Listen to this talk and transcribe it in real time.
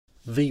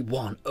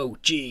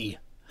v1og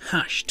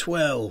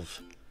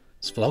 #12.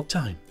 It's vlog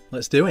time.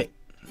 Let's do it.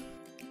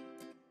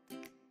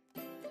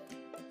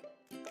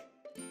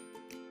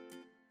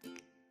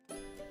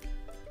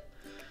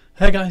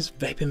 Hey guys,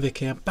 Vape and Vick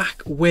here,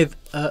 back with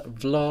a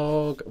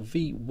vlog.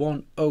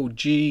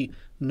 v1og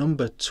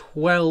number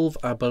 12.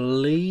 I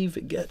believe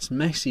it gets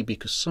messy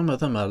because some of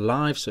them are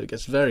live, so it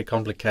gets very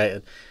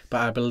complicated,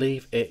 but I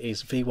believe it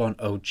is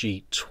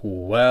v1og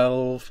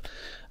 12.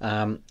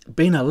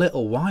 Been a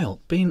little while.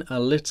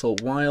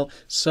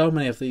 So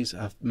many of these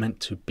are meant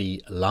to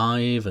be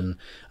live, and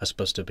I was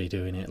supposed to be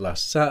doing it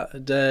last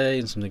Saturday,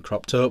 and something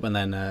cropped up, and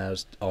then I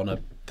was on a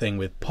thing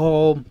with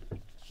Paul.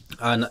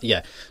 And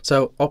yeah,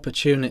 so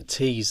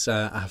opportunities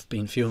have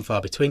been few and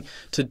far between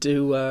to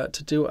do a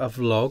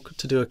vlog,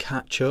 to do a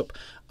catch up,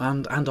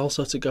 and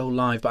also to go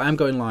live. But I am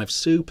going live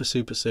super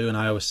soon.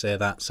 I always say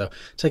that, so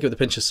take it with a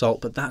pinch of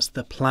salt. But that's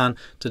the plan,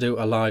 to do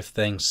a live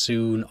thing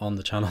soon on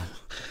the channel.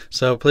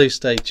 So please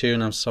stay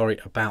tuned. I'm sorry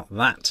about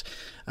that.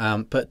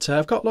 But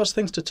I've got lots of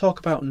things to talk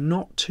about,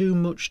 not too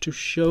much to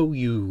show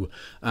you,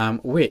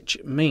 which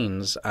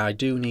means I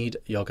do need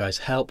your guys'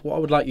 help. What I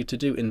would like you to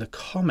do in the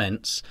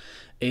comments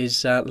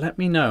is let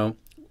me know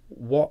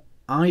what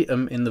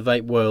item in the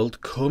vape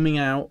world coming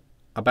out,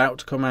 about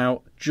to come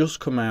out,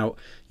 just come out,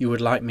 you would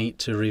like me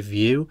to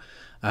review,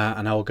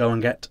 and I will go and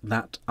get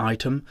that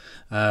item.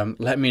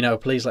 Let me know,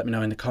 please let me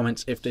know in the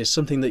comments if there's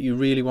something that you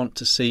really want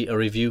to see a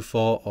review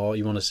for, or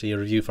you want to see a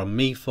review from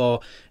me for,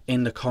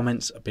 in the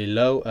comments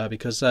below,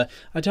 because I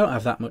don't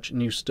have that much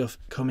new stuff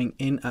coming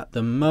in at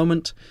the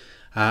moment.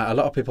 A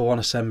lot of people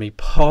want to send me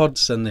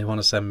pods, and they want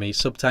to send me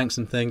sub-tanks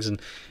and things, and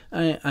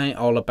I ain't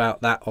all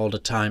about that all the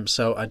time,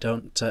 so I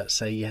don't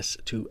say yes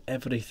to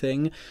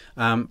everything.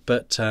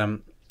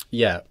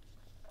 Yeah,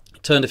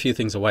 turned a few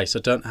things away, so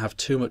don't have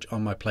too much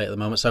on my plate at the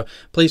moment. So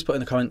please put in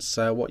the comments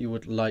what you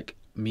would like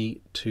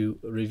me to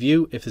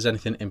review, if there's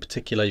anything in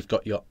particular you've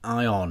got your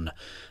eye on.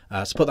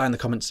 So put that in the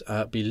comments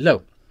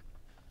below.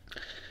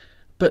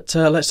 But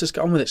let's just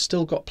get on with it.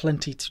 Still got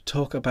plenty to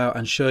talk about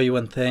and show you,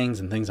 and things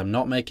I'm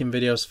not making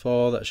videos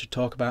for that I should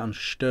talk about and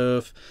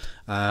stuff.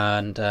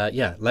 And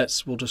yeah,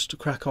 we'll just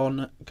crack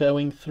on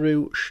going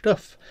through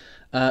stuff.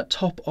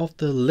 Top of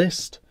the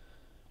list,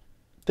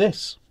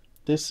 this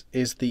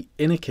is the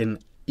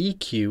Inikin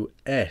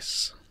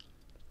EQS.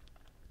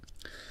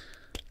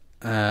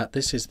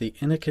 This is the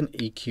Inikin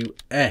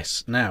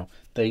EQS. Now,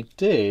 they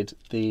did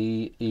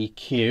the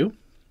EQ.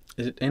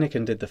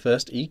 Inikin did the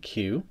first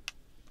EQ.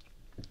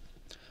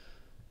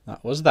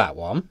 That was that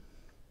one,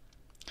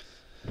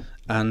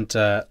 and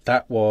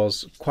that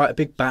was quite a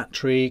big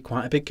battery,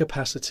 quite a big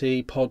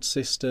capacity, pod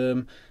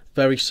system,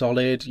 very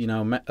solid, you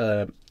know,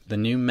 the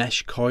new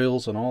mesh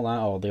coils and all that,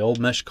 or the old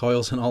mesh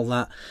coils and all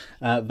that.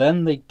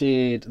 Then they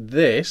did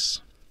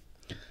this.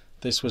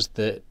 This was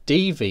the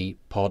DV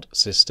pod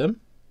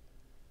system.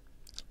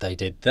 They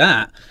did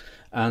that,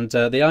 and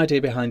the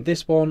idea behind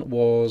this one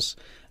was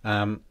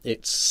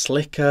it's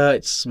slicker,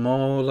 it's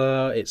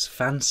smaller, it's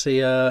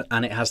fancier,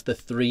 and it has the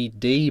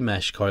 3D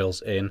mesh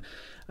coils in.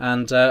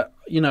 And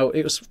you know,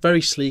 it was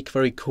very sleek,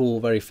 very cool,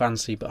 very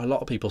fancy, but a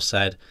lot of people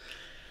said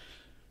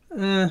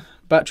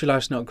battery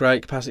life's not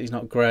great, capacity's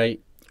not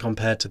great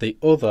compared to the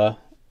other.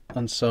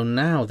 And so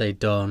now they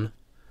done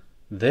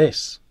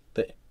this,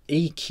 the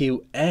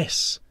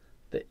EQS,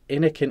 the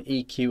Inikin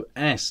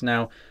EQS.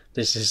 Now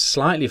this is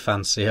slightly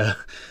fancier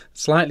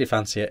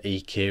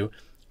EQ,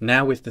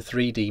 now with the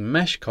 3D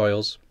mesh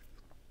coils,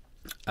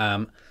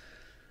 but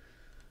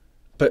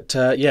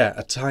yeah,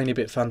 a tiny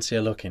bit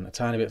fancier looking.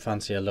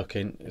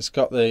 It's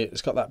got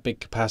that big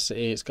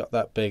capacity, it's got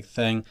that big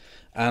thing,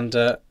 and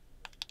I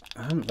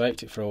haven't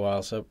vaped it for a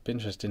while, so it'd be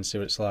interesting to see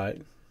what it's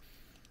like.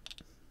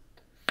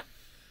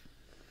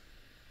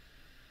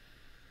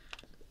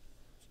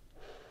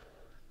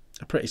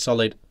 A pretty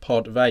solid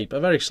pod vape, a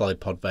very solid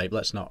pod vape,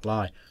 let's not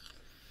lie.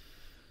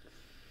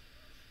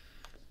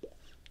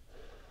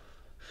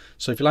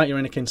 So if you like your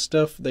Inikin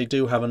stuff, they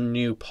do have a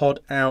new pod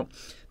out,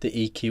 the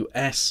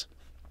EQS.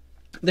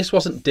 This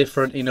wasn't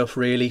different enough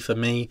really for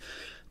me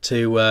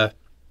to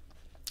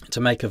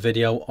make a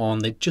video on.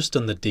 They'd just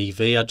done the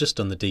DV, I'd just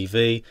done the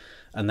DV,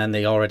 and then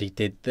they already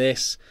did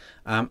this.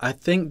 I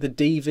think the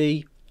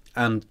DV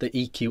and the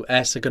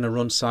EQS are going to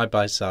run side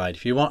by side.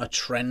 If you want a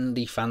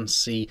trendy,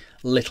 fancy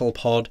little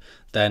pod,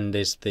 then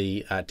there's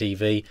the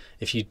DV.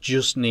 If you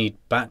just need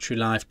battery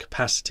life,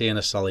 capacity, and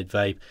a solid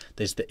vape,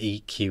 there's the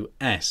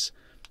EQS.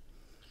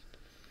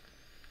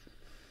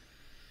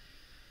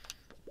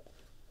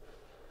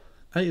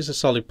 It is a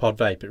solid pod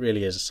vape. It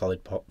really is a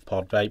solid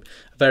pod vape.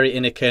 Very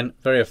Inikin,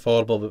 very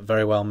affordable, but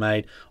very well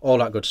made. All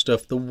that good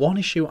stuff. The one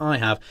issue I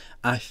have,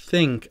 I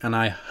think and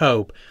I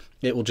hope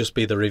it will just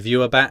be the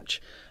reviewer batch,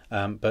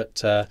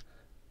 but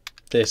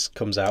this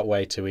comes out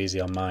way too easy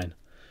on mine,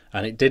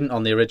 and it didn't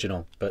on the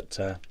original. But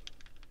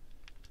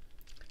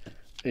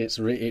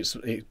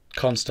it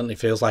constantly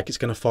feels like it's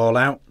going to fall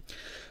out.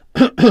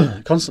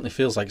 Constantly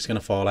feels like it's going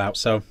to fall out.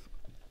 So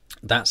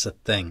that's a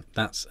thing.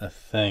 That's a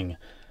thing.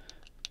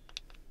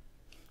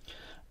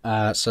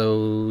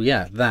 So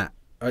yeah, that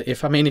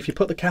if you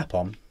put the cap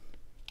on,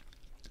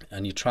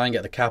 and you try and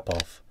get the cap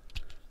off,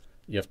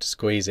 you have to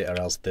squeeze it or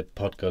else the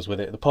pod goes with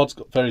it. The pod's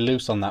got very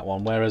loose on that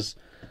one, whereas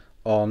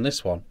on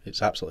this one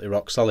it's absolutely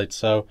rock solid.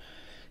 So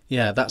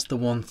yeah, that's the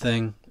one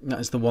thing. That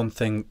is the one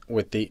thing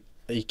with the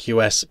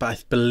EQS, but I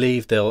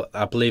believe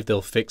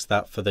they'll fix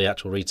that for the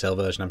actual retail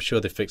version. I'm sure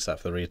they fixed that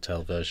for the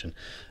retail version.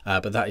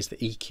 But that is the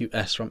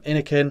EQS from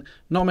Innokin.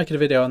 Not making a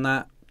video on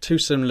that. Too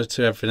similar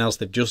to everything else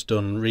they've just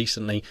done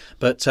recently.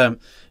 But it's a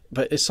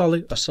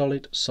solid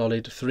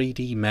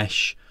 3D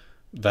mesh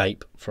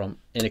vape from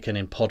Innokin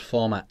in pod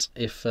format,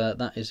 if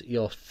that is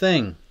your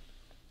thing.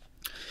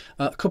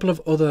 A couple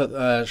of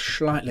other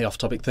slightly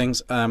off-topic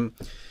things.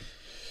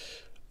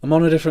 I'm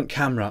on a different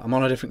camera.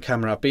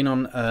 I've been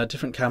on a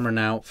different camera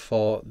now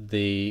for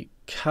the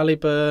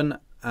Caliburn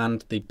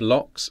and the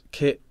Blocks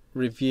kit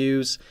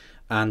reviews,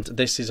 and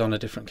this is on a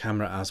different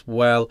camera as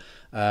well.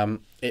 I've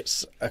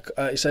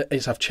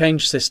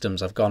changed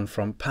systems. I've gone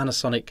from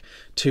Panasonic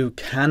to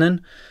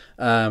Canon,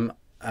 and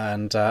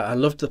I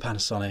loved the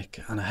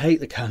Panasonic and I hate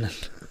the Canon.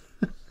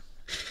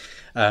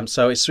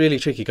 So it's really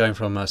tricky going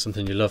from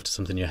something you love to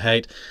something you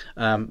hate,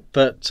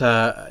 but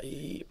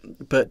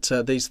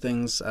these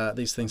things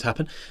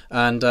happen,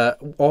 and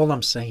all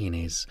I'm saying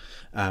is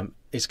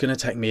it's going to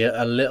take me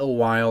a little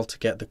while to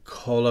get the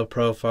color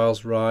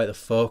profiles right, the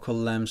focal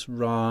lengths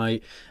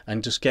right,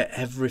 and just get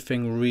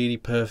everything really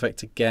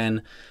perfect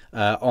again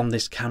on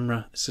this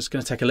camera. It's just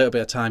going to take a little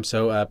bit of time,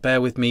 so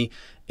bear with me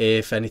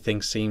if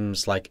anything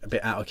seems like a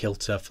bit out of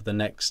kilter for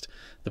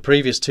the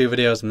previous 2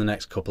 videos and the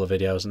next couple of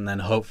videos, and then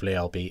hopefully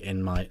I'll be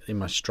in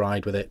my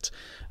stride with it.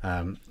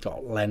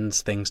 Got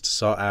lens things to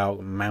sort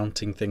out,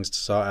 mounting things to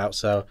sort out,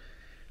 so,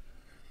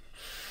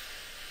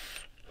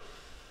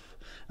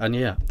 and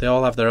yeah, they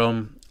all have their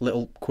own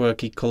little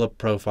quirky color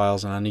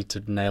profiles, and I need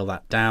to nail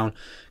that down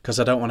because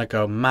I don't want to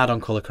go mad on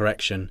color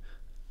correction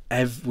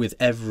with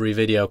every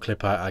video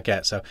clip I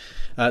get. So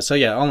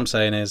yeah, all I'm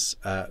saying is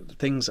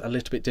things are a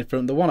little bit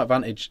different. The one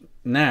advantage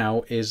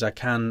now is I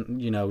can,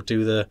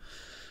 do the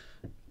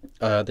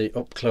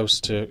up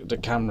close to the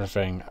camera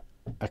thing.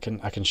 I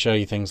can show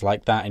you things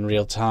like that in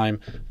real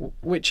time,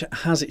 which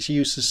has its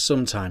uses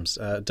sometimes.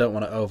 Don't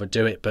want to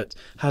overdo it, but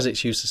has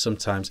its uses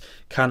sometimes.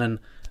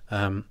 Canon,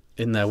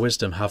 in their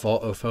wisdom, have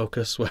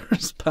autofocus,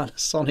 whereas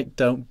Panasonic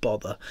don't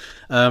bother.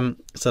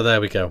 So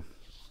there we go.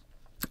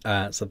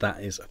 So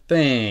that is a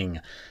thing.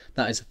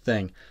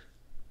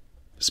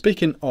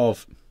 Speaking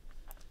of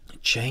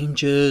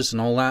changes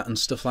and all that and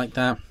stuff like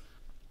that,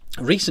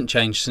 a recent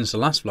change since the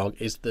last vlog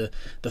is the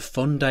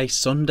Fun Day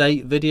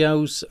Sunday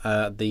videos,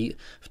 the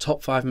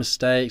top 5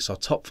 mistakes or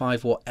top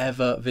 5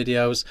 whatever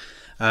videos.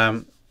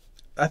 I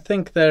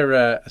think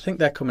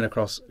they're coming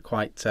across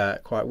quite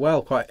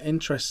well, quite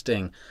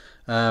interesting.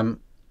 So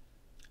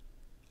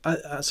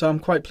I'm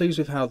quite pleased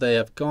with how they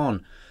have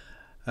gone.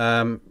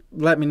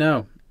 Let me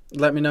know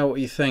what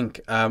you think.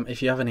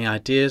 If you have any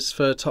ideas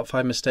for top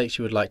 5 mistakes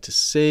you would like to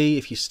see,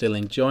 if you're still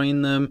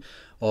enjoying them,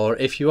 or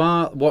if you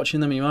are watching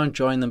them, you are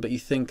enjoying them, but you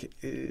think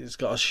it's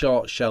got a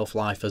short shelf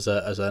life as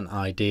an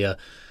idea,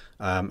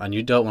 and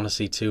you don't want to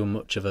see too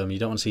much of them, you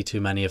don't want to see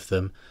too many of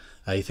them,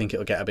 you think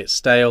it'll get a bit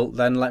stale,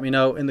 then let me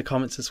know in the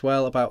comments as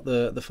well about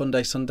the Fun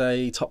Day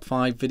Sunday top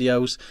 5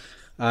 videos.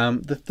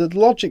 The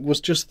logic was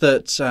just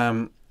that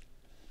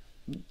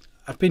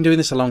I've been doing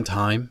this a long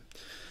time,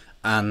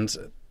 and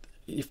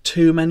if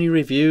too many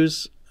review,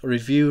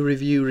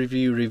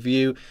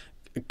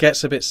 it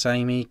gets a bit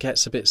samey,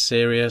 gets a bit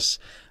serious.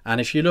 And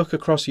if you look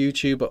across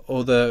YouTube at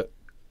other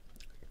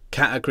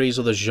categories,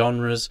 other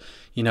genres,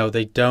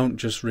 they don't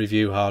just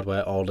review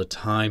hardware all the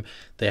time.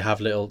 They have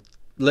little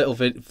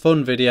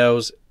fun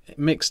videos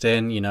mixed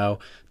in,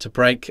 to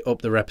break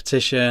up the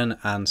repetition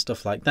and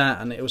stuff like that.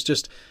 And it was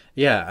just,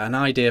 yeah, an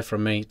idea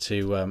from me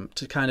to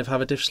kind of have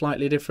a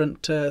slightly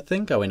different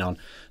thing going on.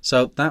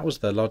 So that was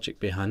the logic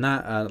behind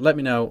that. Let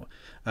me know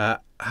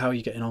how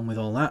you're getting on with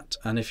all that,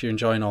 and if you're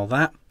enjoying all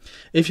that.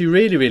 If you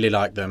really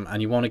like them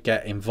and you want to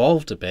get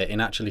involved a bit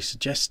in actually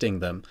suggesting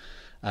them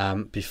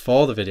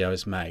before the video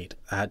is made,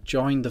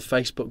 join the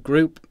Facebook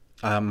group.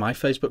 My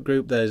Facebook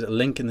group, there's a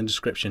link in the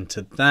description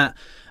to that.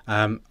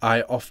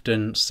 I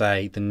often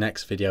say the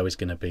next video is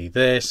going to be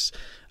this,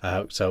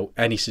 so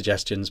any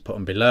suggestions, put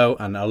them below,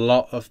 and a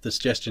lot of the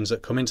suggestions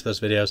that come into those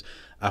videos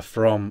are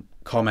from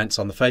comments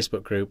on the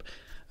Facebook group,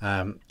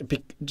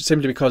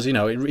 simply because it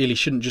really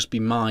shouldn't just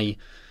be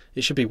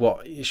it should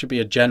be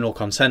a general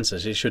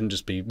consensus. It shouldn't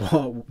just be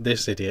what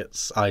this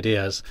idiot's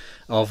ideas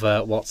of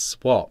what's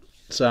what.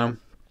 So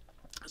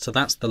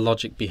that's the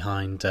logic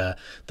behind the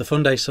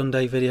Fun Day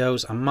Sunday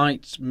videos. I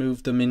might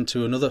move them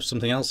into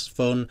something else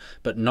fun,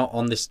 but not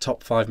on this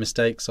top 5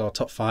 mistakes or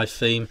top 5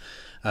 theme.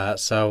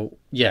 So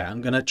yeah,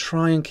 I'm going to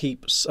try and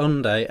keep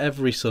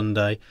every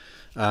Sunday,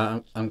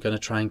 I'm going to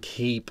try and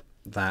keep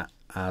that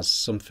as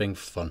something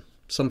fun.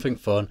 Something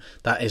fun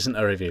that isn't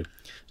a review.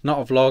 Not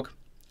a vlog,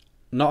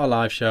 not a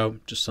live show,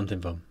 just something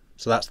fun.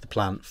 So that's the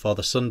plan for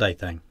the Sunday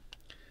thing.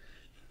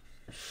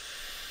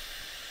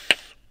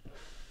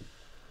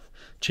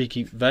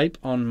 Cheeky vape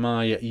on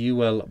my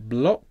UL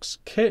Blocks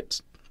kit.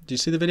 Do you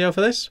see the video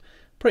for this?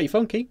 Pretty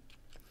funky.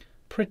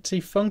 pretty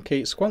funky.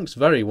 It squonks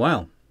very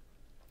well.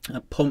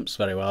 It pumps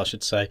very well, I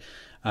should say.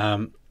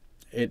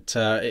 It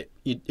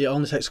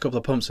only takes a couple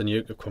of pumps and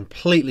you're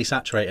completely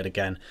saturated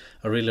again.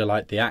 I really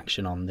like the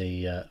action on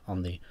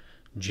the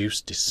juice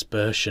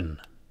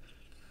dispersion.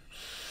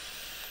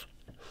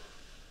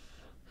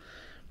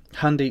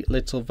 Handy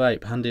little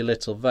vape, handy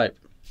little vape.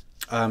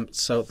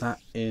 So that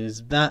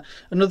is that.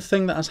 Another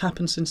thing that has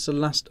happened since the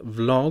last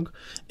vlog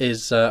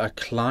is I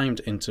climbed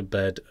into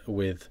bed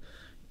with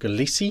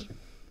Galisi,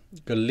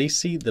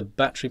 the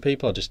battery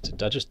people. I just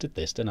did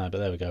this, didn't I? But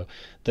there we go.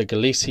 The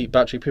Galisi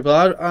battery people.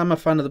 I'm a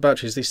fan of the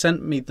batteries. They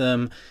sent me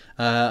them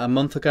a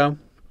month ago,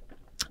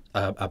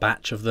 a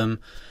batch of them.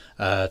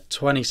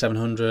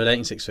 2700,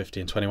 18650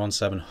 and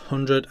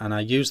 21700, and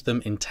I used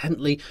them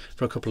intently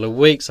for a couple of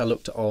weeks. I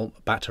looked at all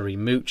Battery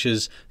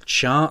Moocher's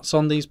charts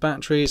on these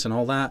batteries and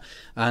all that,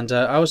 and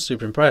I was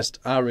super impressed.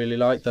 I really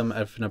like them,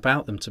 everything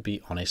about them, to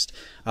be honest.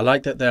 I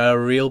like that they're a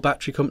real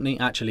battery company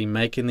actually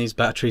making these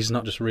batteries,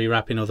 not just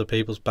rewrapping other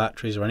people's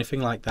batteries or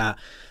anything like that.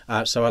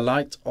 So I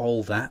liked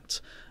all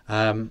that.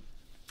 Yeah,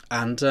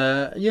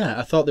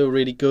 I thought they were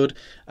really good,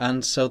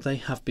 and so they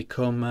have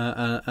become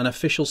an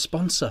official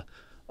sponsor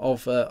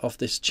of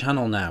this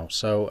channel now.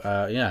 So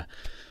yeah,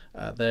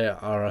 they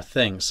are a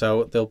thing.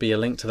 So there'll be a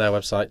link to their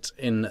website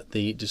in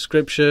the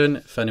description.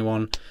 If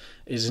anyone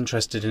is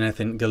interested in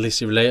anything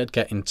Galisi related,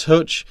 get in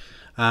touch.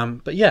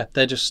 But yeah,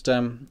 they're just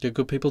they're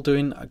good people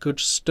doing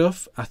good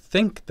stuff. I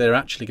think they're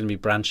actually going to be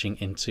branching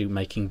into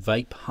making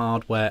vape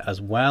hardware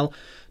as well.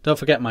 Don't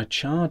forget my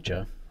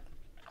charger.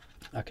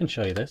 I can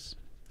show you this.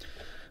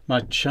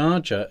 My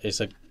charger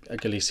is a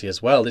Galisi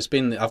as well.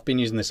 I've been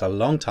using this a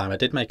long time. I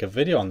did make a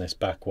video on this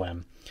back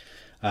when.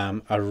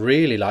 I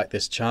really like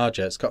this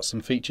charger. It's got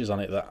some features on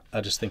it that I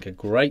just think are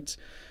great,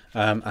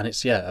 and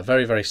it's, yeah, a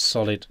very, very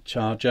solid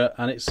charger,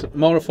 and it's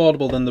more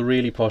affordable than the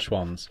really posh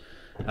ones,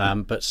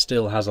 but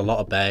still has a lot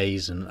of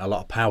bays and a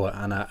lot of power,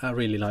 and I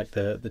really like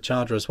the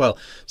charger as well.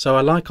 So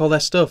I like all their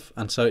stuff,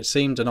 and so it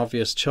seemed an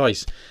obvious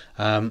choice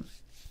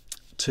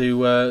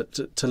to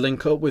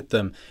link up with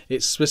them.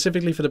 It's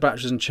specifically for the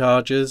batteries and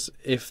chargers.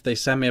 If they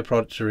send me a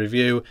product to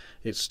review,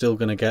 it's still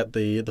going to get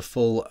the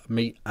full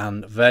meat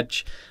and veg.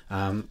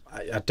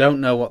 I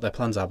don't know what their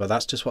plans are, but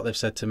that's just what they've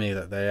said to me,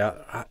 that they are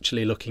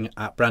actually looking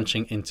at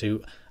branching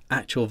into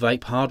actual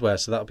vape hardware,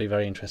 so that'll be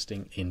very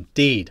interesting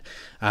indeed.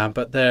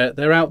 But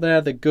they're out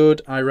there, they're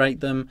good, I rate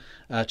them.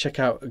 Check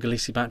out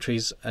Galisi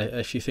batteries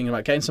if you're thinking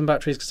about getting some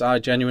batteries, because I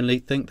genuinely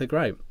think they're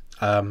great.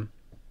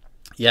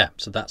 Yeah,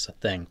 so that's a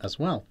thing as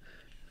well.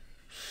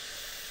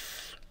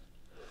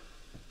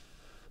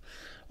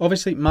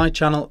 Obviously, my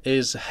channel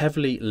is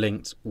heavily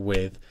linked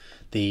with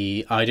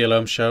the Ideal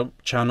Home Show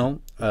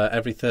channel.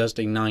 Every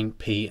Thursday 9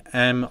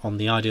 PM on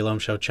the Ideal Home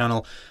Show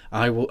channel,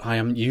 I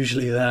am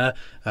usually there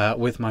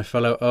with my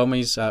fellow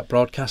Ohmies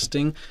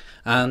broadcasting.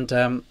 And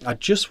I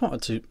just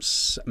wanted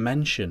to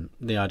mention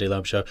the Ideal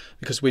Home Show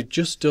because we've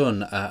just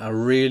done a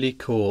really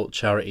cool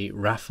charity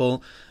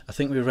raffle. I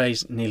think we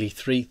raised nearly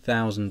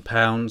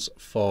 £3,000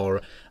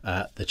 for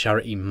the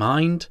charity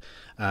Mind.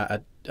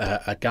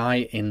 A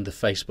guy in the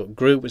Facebook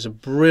group. It's a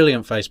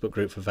brilliant Facebook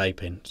group for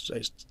vaping.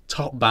 It's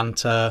top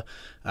banter,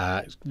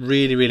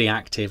 really, really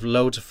active,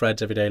 loads of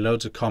threads every day,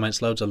 loads of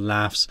comments, loads of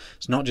laughs.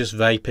 It's not just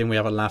vaping, we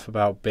have a laugh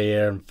about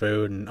beer and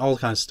food and all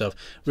kinds of stuff.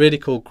 Really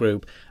cool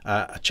group.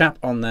 A chap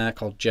on there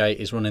called Jay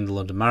is running the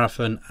London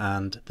Marathon,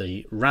 and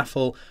the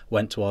raffle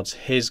went towards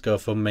his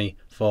GoFundMe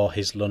for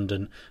his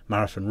London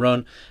Marathon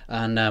run.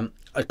 And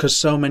because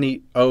so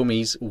many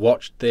Ohmies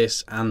watched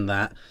this and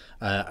that,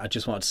 I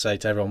just wanted to say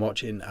to everyone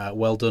watching,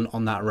 well done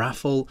on that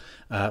raffle.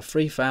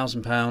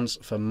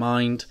 £3,000 for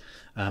Mind.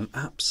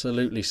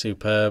 Absolutely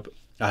superb.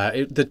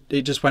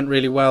 It just went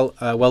really well.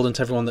 Well done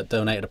to everyone that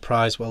donated a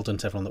prize. Well done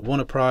to everyone that won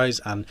a prize,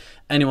 and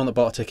anyone that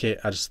bought a ticket.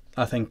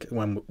 I think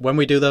when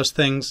we do those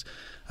things,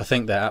 I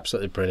think they're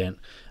absolutely brilliant.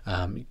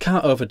 You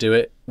can't overdo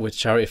it with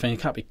charity thing. You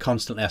can't be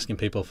constantly asking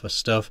people for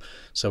stuff.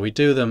 So we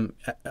do them,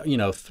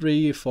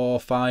 3, 4,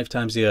 5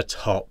 times a year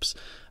tops.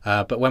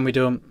 But when we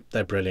do them,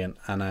 they're brilliant,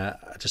 and I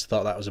just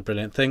thought that was a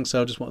brilliant thing,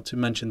 so I just wanted to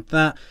mention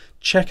that.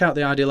 Check out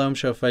the Ideal Home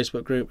Show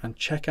Facebook group, and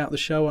check out the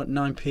show at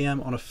 9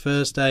 PM on a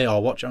Thursday,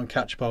 or watch it on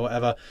Catch Up or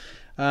whatever.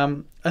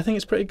 I think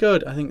it's pretty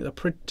good. I think it's a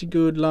pretty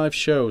good live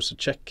show, so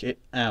check it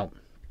out.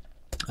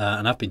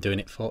 And I've been doing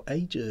it for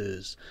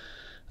ages,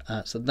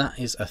 so that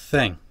is a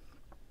thing.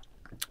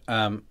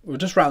 We're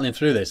just rattling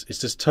through this. It's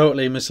just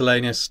totally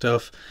miscellaneous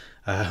stuff.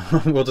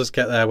 We'll just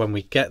get there when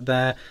we get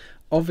there.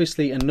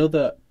 Obviously,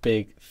 another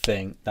big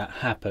thing that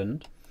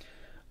happened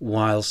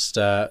whilst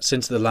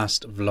since the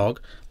last vlog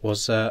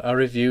was I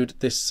reviewed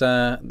this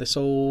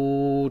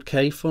old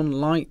K-Fun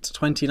Lite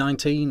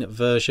 2019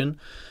 version.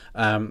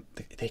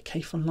 The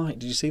K-Fun Lite.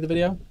 Did you see the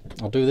video?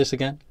 I'll do this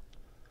again.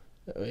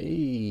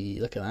 Eee,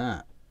 look at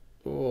that.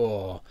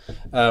 Oh.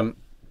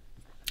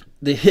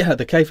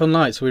 The K-Fun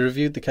Lite. So we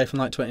reviewed the K-Fun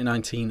Lite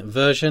 2019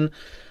 version.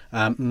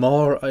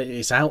 More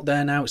is out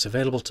there now. It's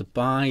available to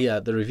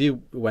buy. The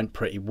review went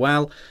pretty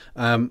well.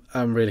 I'm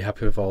really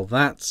happy with all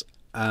that.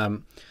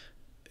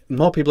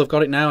 more people have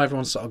got it now.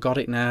 Everyone's sort of got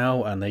it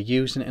now, and they're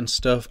using it and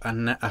stuff.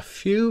 And a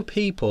few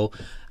people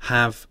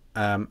have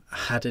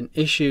had an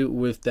issue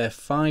with their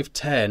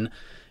 510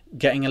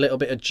 getting a little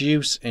bit of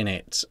juice in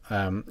it,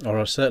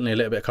 or certainly a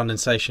little bit of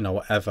condensation or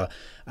whatever.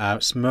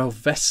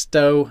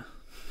 Smovesto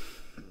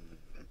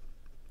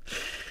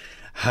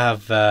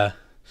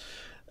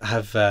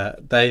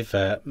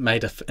they've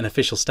made an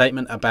official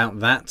statement about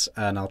that,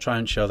 and I'll try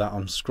and show that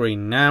on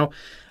screen now.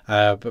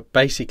 But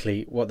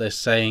basically, what they're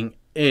saying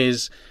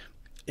is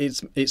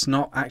it's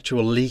not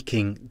actual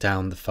leaking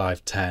down the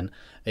 510.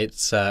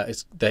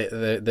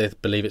 They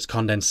believe it's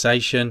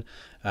condensation,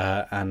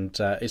 and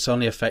it's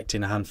only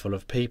affecting a handful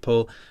of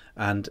people,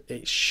 and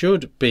it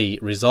should be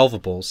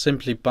resolvable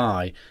simply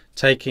by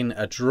taking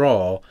a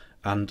draw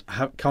and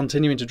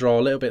continuing to draw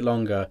a little bit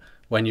longer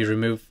when you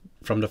remove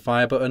from the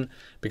fire button,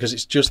 because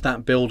it's just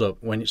that build up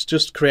when it's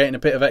just creating a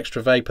bit of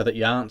extra vapor that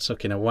you aren't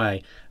sucking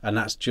away, and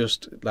that's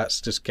just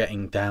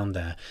getting down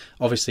there.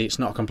 Obviously it's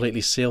not a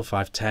completely sealed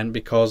 510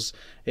 because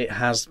it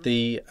has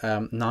the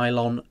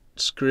nylon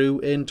screw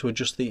in to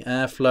adjust the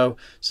airflow,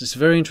 so it's a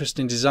very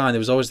interesting design. There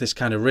was always this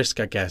kind of risk,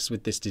 I guess,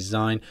 with this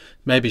design.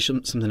 Maybe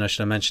something I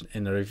should have mentioned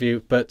in the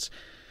review, but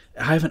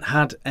I haven't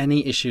had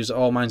any issues at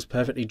all. Mine's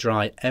perfectly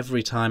dry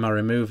every time I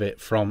remove it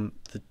from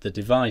the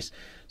device,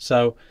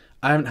 so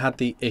I haven't had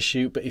the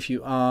issue. But if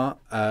you are,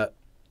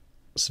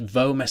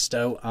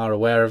 Svomesto are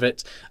aware of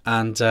it,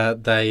 and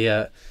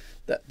they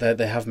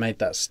have made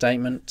that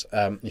statement.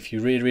 If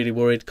you're really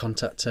worried,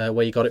 contact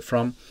where you got it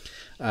from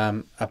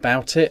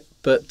about it,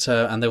 but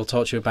and they will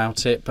talk to you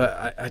about it.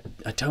 But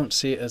I don't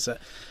see it as a,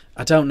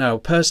 I don't know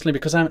personally,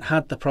 because I haven't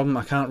had the problem.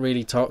 I can't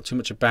really talk too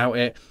much about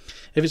it.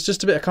 If it's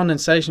just a bit of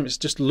condensation, if it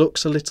just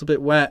looks a little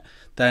bit wet,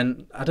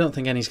 then I don't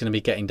think any's going to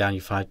be getting down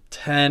your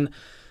 510.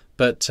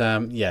 But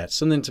yeah, it's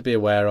something to be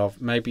aware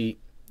of. Maybe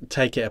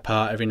take it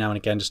apart every now and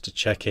again just to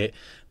check it.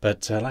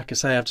 But like I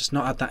say, I've just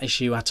not had that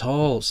issue at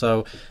all.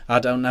 So I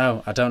don't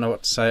know. I don't know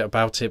what to say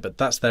about it, but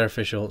that's their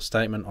official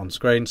statement on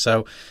screen.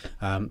 So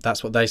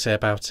that's what they say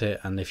about it.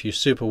 And if you're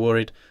super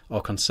worried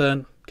or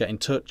concerned, get in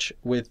touch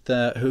with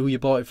who you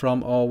bought it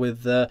from, or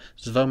with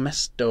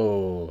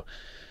Svomesto.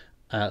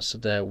 So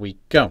there we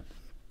go.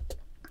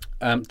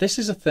 This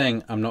is a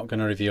thing I'm not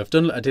going to review.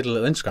 I did a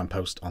little Instagram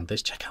post on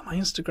this. Check out my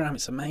Instagram,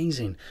 it's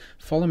amazing.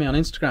 Follow me on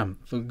Instagram,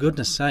 for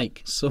goodness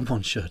sake,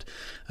 someone should.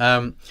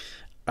 I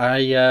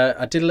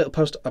did a little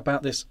post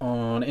about this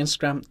on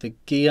Instagram, the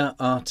Gear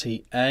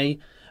RTA,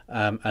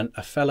 and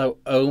a fellow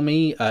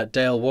Omi,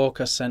 Dale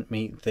Walker, sent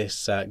me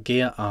this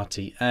Gear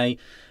RTA.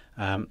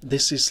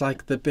 This is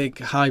like the big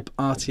hype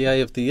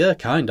RTA of the year,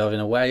 kind of, in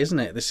a way, isn't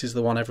it? This is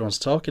the one everyone's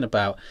talking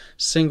about.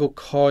 Single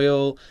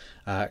coil,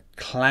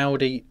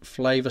 cloudy,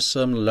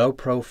 flavoursome, low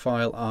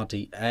profile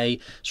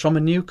RDA. It's from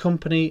a new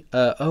company,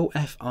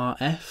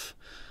 OFRF.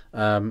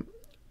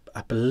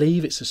 I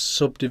believe it's a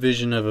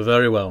subdivision of a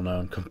very well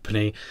known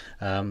company,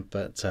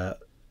 but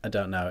I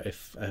don't know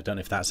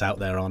if that's out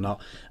there or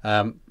not.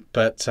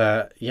 But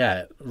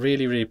yeah,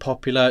 really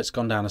popular. It's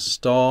gone down a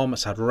storm.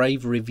 It's had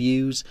rave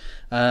reviews.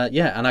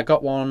 Yeah, and I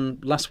got one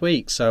last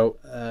week, so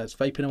it's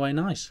vaping away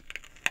nice.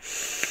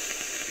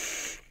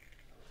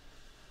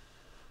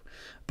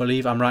 I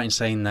believe I'm right in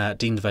saying that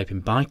Dean the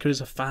Vaping Biker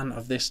is a fan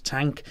of this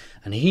tank,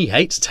 and he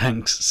hates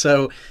tanks.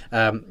 So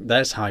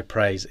there's high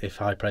praise if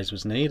high praise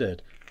was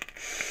needed.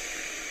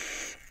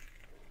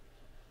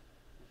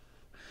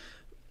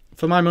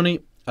 For my money,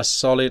 a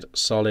solid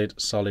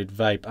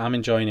vape. I'm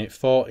enjoying it.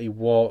 40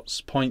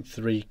 watts,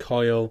 0.3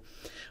 coil.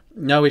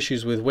 No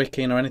issues with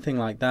wicking or anything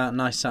like that.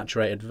 Nice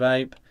saturated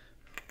vape.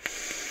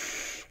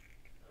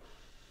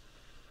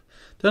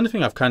 The only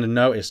thing I've kind of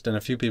noticed, and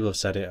a few people have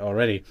said it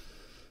already,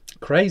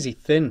 crazy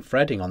thin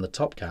threading on the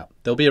top cap.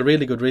 There'll be a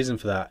really good reason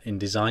for that in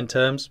design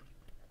terms.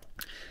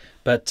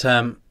 But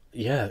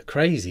yeah,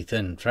 crazy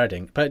thin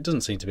threading. But it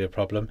doesn't seem to be a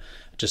problem.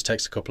 It just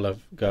takes a couple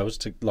of goes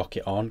to lock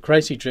it on.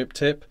 Crazy drip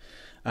tip.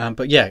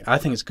 But yeah, I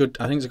think it's good.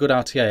 I think it's a good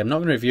RTA. I'm not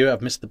going to review it.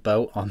 I've missed the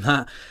boat on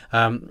that.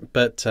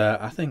 But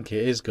I think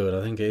it is good.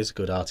 I think it is a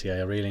good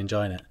RTA. I'm really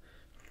enjoying it.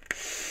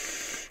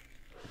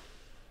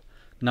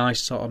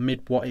 Nice sort of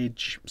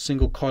mid-wattage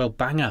single coil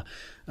banger.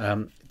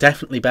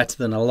 Definitely better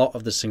than a lot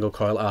of the single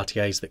coil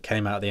RTAs that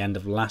came out at the end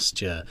of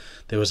last year.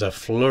 There was a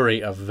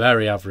flurry of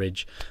very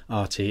average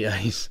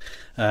RTAs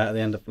at the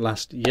end of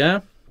last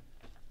year.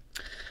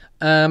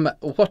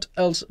 What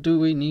else do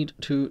we need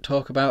to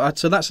talk about?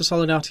 So that's a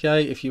solid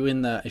RTA. If you're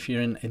in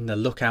the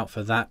lookout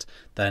for that,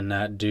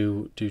 then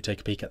do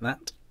take a peek at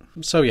that.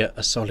 So yeah,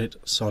 a solid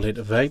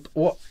vape.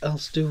 What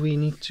else do we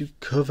need to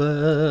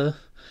cover?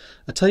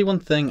 I'll tell you one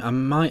thing I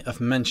might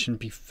have mentioned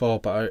before,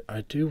 but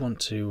I do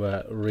want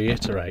to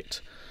reiterate.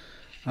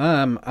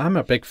 I'm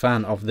a big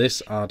fan of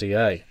this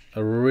RDA.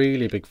 A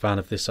really big fan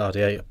of this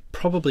RDA.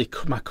 Probably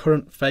my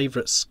current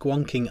favourite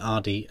squonking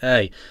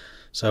RDA.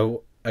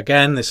 So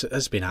again, this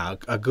has been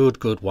out a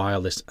good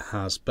while, this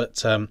has, but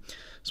just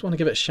want to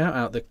give it a shout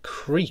out. The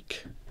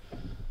creak.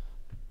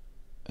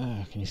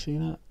 Can you see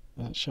that?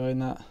 That's showing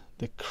that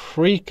the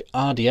Creek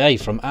RDA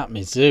from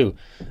Mizzou.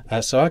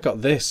 So I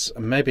got this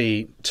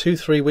maybe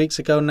 2-3 weeks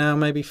ago now,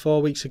 maybe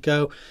 4 weeks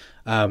ago.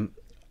 I'm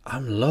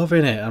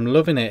loving it. I'm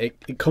loving it.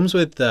 It comes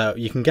with,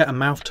 you can get a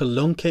mouth to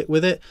lung kit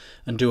with it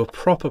and do a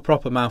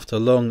proper mouth to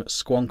lung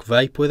squonk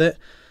vape with it.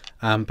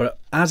 But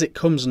as it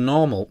comes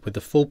normal with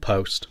the full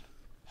post,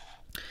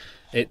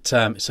 it's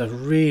a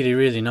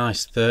really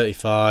nice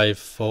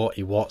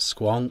 35-40 watt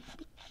squonk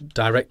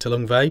direct to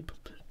lung vape.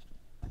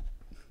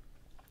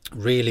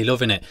 Really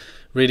loving it.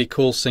 Really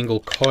cool single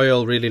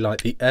coil. Really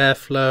like the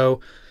airflow.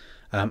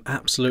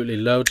 Absolutely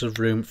loads of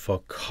room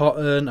for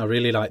cotton. I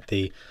really like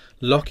the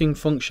locking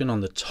function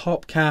on the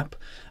top cap.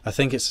 I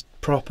think it's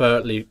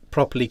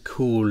properly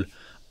cool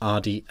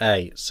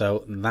RDA.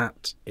 So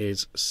that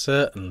is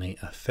certainly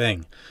a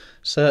thing.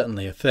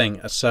 Certainly a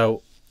thing.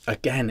 So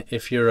again,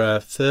 if you're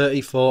a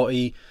 30,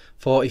 40,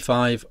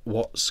 45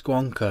 watt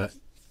squonker,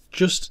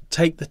 just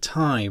take the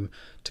time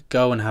to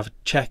go and have a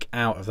check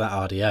out of that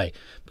RDA,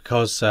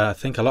 because I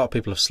think a lot of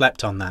people have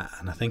slept on that,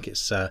 and I think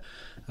it's a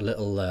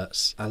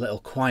little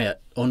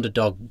quiet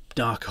underdog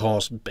dark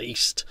horse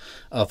beast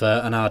of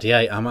an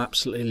RDA. I'm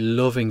absolutely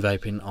loving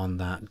vaping on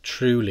that.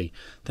 Truly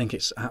think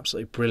it's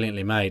absolutely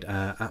brilliantly made.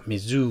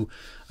 Mizzou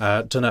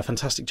done a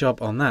fantastic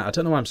job on that. I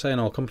don't know why I'm saying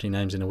all company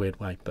names in a weird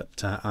way,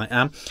 but I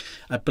am.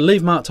 I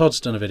believe Mark Todd's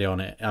done a video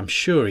on it. I'm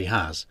sure he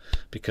has,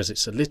 because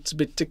it's a little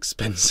bit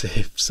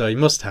expensive, so he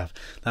must have.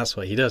 That's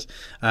what he does.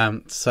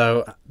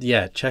 So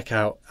yeah, check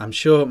out. I'm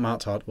sure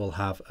Mark Todd will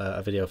have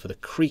a video for the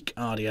Creek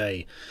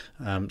RDA.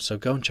 So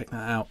go and check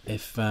that out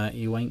if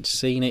you ain't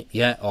seen it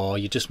yet, or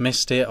you just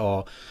missed it,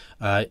 or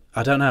I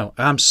don't know.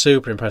 I'm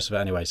super impressed with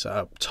it anyway,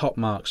 so top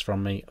marks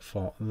from me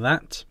for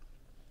that.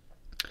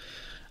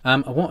 I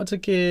wanted to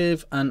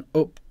give an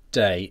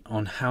update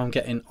on how I'm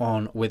getting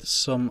on with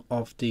some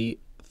of the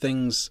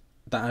things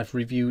that I've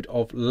reviewed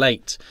of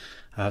late.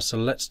 So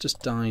let's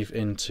just dive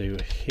into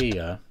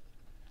here.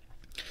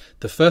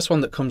 The first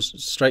one that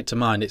comes straight to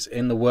mind, it's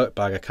in the work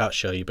bag, I can't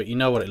show you, but you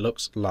know what it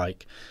looks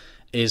like,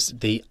 is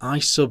the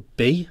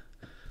I-B.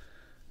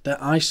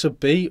 The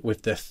I-B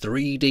with the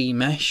 3D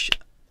mesh.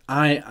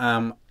 I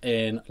am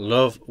in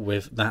love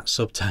with that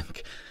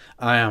sub-tank.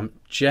 I am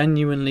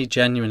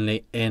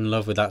genuinely in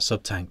love with that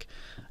sub-tank.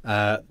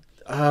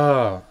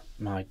 Oh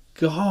my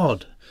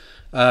god.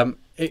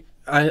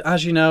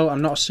 As you know,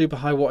 I'm not a super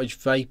high wattage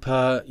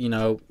vapor. You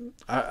know,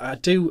 I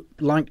do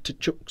like to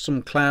chuck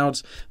some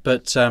clouds,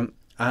 but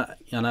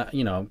you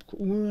know,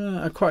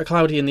 I'm quite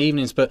cloudy in the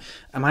evenings, but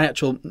my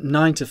actual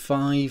 9 to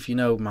 5, you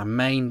know, my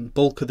main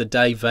bulk of the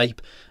day vape,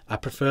 I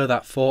prefer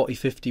that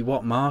 40-50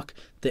 watt mark.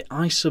 The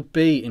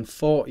I-B in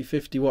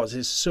 40-50 watts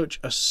is such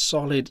a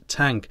solid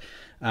tank.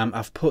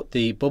 I've put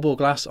the bubble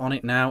glass on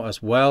it now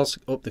as well,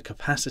 so up the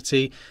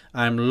capacity.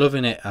 I'm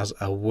loving it as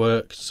a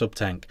work sub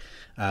tank.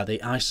 The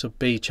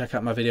I-B, check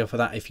out my video for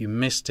that if you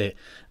missed it.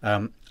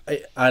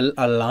 I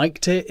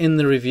liked it in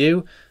the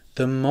review.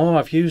 The more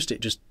I've used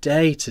it just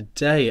day to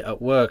day at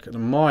work, the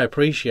more I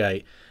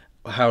appreciate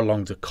how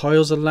long the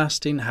coils are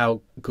lasting,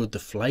 how good the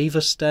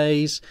flavour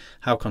stays,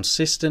 how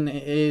consistent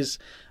it is.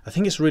 I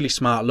think it's really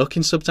smart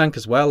looking sub tank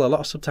as well. A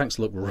lot of sub tanks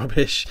look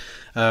rubbish.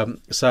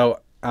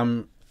 So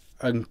I'm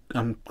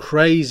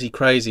crazy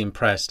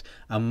impressed.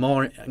 I'm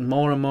more and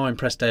more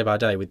impressed day by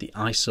day with the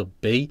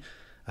I-B.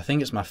 I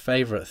think it's my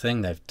favourite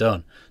thing they've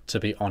done, to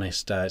be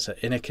honest. It's an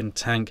Innokin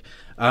tank.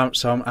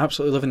 So I'm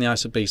absolutely loving the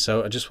I-B.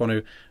 So I just want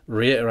to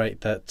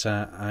reiterate that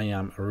I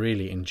am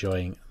really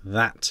enjoying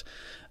that.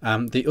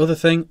 The other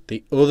thing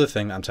that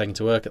I'm taking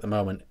to work at the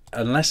moment,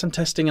 unless I'm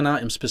testing an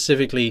item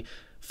specifically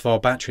for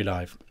battery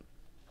life,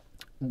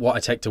 what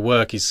I take to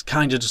work is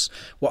kind of just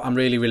what I'm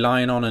really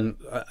relying on and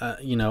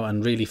you know,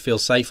 and really feel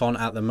safe on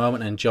at the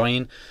moment and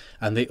enjoying.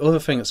 And the other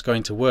thing that's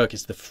going to work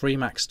is the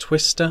Freemax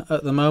Twister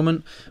at the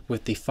moment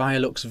with the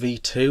Firelux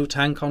V2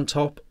 tank on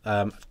top.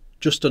 I've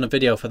just done a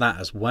video for that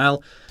as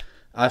well.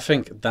 I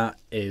think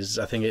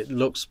it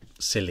looks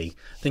silly.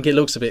 I think it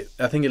looks a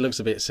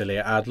bit silly.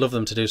 I'd love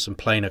them to do some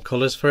plainer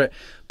colours for it,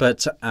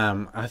 but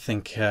I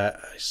think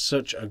it's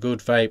such a good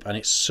vape and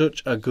it's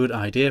such a good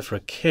idea for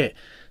a kit.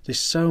 There's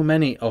so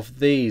many of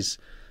these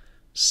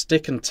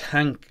stick and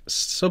tank,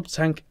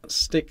 sub-tank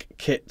stick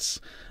kits.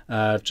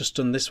 I've just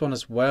done this one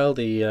as well,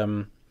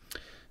 the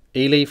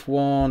E-Leaf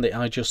one, the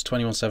iJust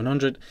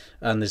 21700,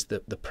 and there's the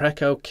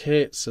Preco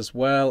kits as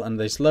well, and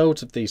there's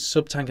loads of these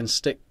sub-tank and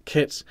stick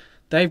kits.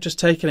 They've just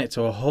taken it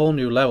to a whole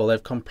new level.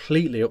 They've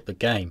completely upped the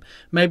game.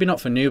 Maybe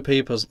not for new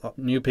people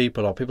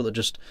or people that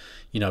just,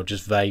 you know,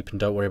 just vape and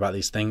don't worry about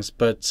these things,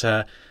 but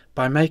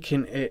by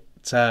making it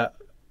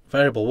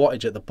variable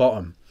wattage at the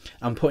bottom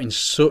and putting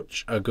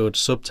such a good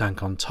sub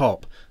tank on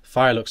top,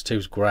 Firelux 2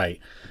 is great.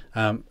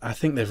 I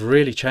think they've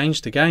really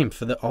changed the game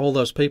for all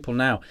those people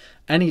now.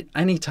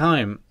 Any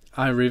time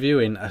I'm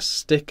reviewing a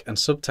stick and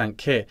sub tank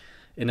kit,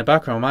 in the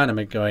back of my mind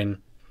I'm going,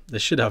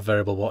 this should have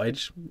variable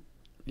wattage.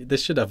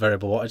 This should have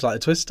variable wattage like the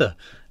Twister.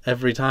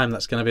 Every time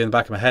that's going to be in the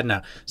back of my head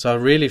now. So I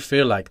really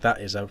feel like that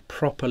is a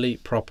properly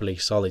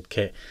solid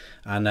kit,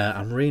 and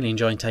I'm really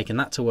enjoying taking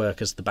that to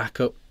work as the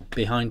backup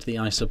behind the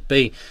I sub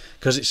B,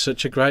 because it's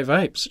such a great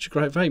vape, such a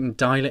great vape, and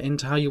dial it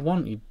into how you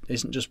want. It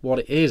isn't just what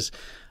it is.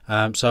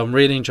 So I'm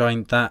really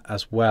enjoying that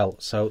as well.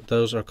 So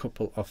those are a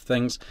couple of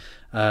things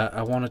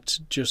I wanted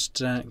to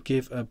just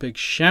give a big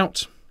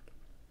shout.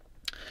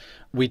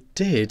 We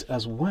did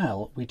as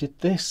well, we did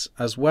this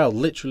as well,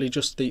 literally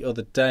just the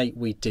other day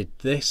we did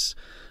this.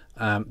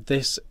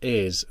 This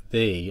is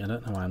the, I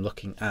don't know why I'm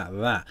looking at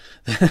that.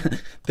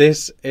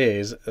 This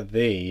is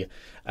the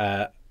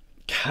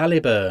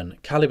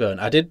Caliburn.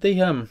 I did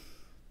the,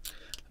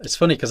 it's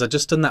funny because I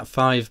just done that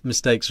 5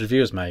 mistakes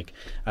reviewers make.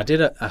 I did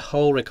a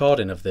whole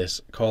recording of this,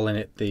 calling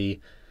it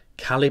the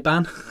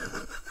Caliban.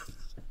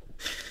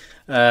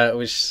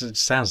 Which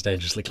sounds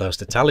dangerously close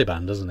to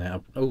Taliban, doesn't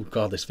it? Oh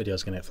god, this video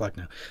is going to get flagged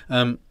now.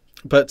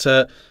 But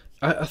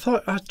I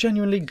thought, I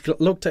genuinely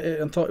looked at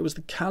it and thought it was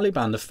the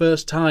Caliban the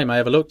first time I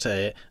ever looked at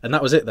it, and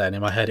that was it then.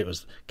 In my head it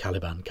was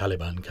Caliban.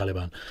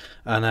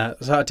 And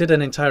so I did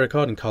an entire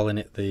recording calling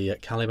it the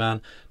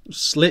Caliban.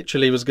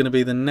 Literally was going to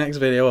be the next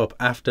video up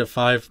after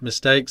 5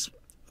 mistakes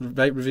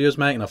vape reviewers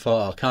make, and I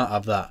thought, oh, I can't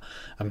have that.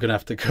 I'm going to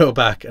have to go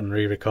back and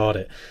re-record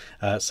it.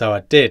 So I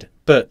did.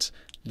 But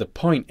the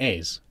point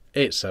is,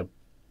 it's a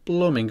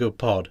blooming good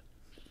pod.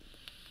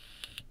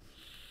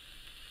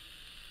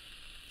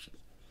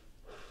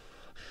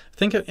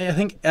 I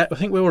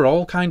think we were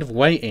all kind of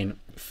waiting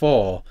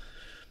for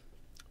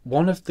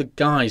one of the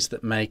guys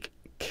that make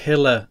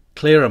killer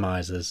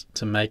clearomizers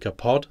to make a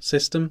pod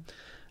system.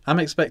 I'm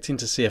expecting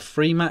to see a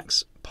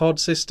Freemax pod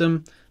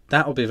system.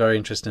 That will be very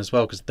interesting as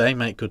well, because they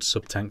make good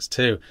sub-tanks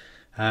too.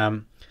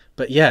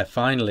 But yeah,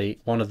 finally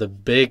one of the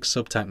big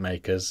sub-tank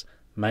makers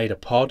made a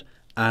pod,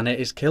 and it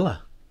is killer.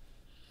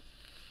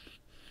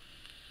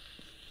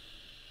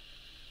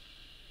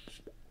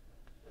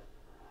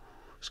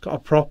 It's got a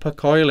proper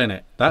coil in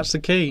it. That's the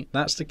key.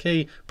 That's the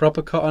key.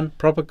 Proper cotton,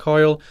 proper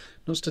coil.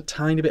 Not just a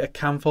tiny bit of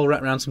camphor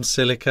wrapped around some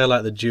silica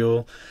like the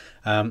Dual.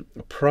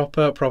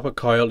 Proper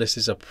coil. This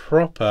is a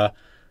proper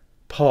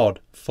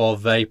pod for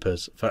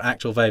vapors, for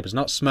actual vapors,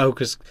 not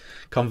smokers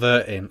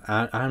converting.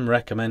 I'm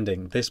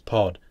recommending this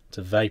pod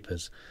to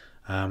vapors.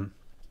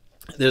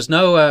 There's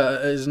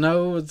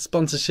no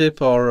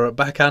sponsorship or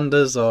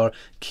backhanders or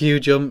queue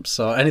jumps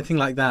or anything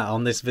like that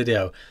on this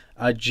video.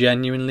 I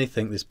genuinely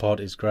think this pod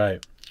is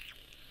great.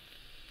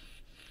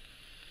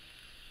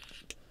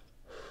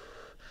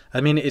 I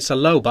mean, it's a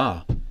low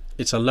bar.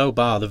 It's a low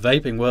bar. The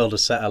vaping world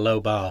has set a low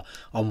bar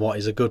on what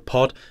is a good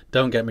pod.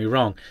 Don't get me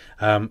wrong,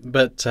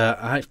 but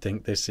I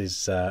think this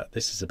is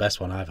the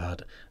best one I've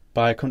had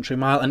by a country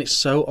mile, and it's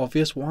so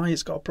obvious why.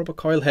 It's got a proper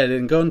coil head.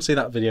 And go and see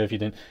that video if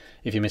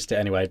you missed it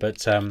anyway. But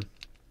the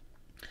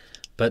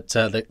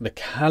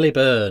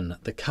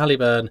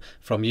Caliburn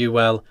from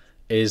Uwell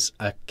is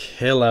a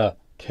killer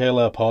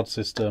pod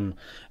system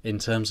in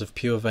terms of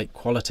pure vape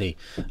quality.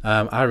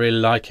 I really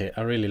like it.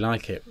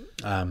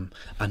 And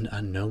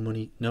no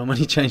money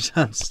changed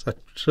hands.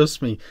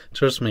 Trust me,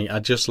 I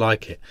just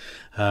like it.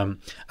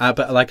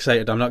 But like I say,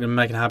 I'm not going to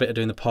make a habit of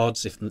doing the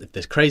pods. If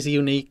there's crazy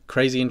unique,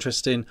 crazy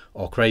interesting,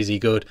 or crazy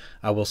good,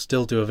 I will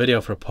still do a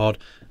video for a pod.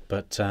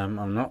 But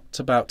I'm not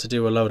about to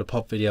do a load of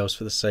pod videos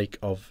for the sake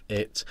of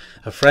it.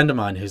 A friend of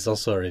mine who's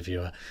also a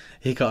reviewer,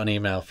 he got an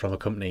email from a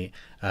company.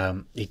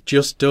 He'd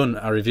just done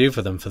a review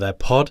for them for their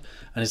pod,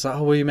 and he's like,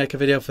 oh, will you make a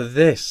video for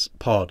this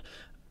pod?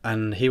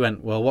 And he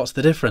went, well, what's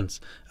the difference?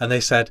 And they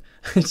said,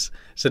 it's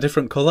a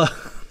different colour.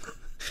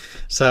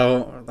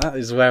 So that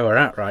is where we're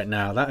at right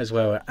now. That is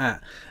where we're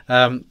at.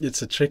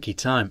 It's a tricky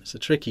time.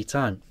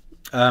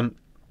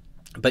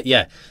 But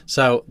yeah,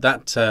 so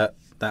that's a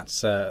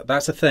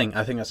thing.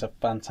 I think that's a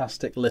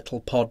fantastic little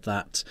pod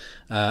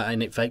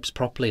and it vapes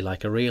properly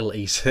like a real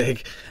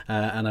e-cig,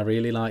 and I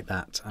really like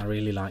that.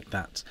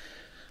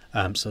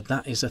 So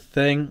that is a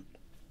thing.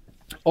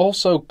 I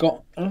also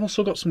got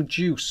some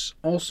juice.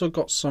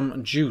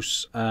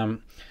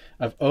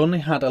 I've only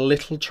had a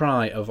little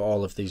try of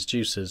all of these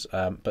juices,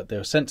 but they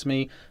were sent to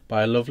me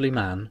by a lovely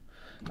man,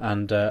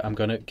 and I'm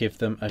going to give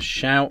them a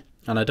shout.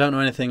 And I don't know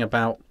anything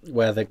about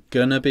where they're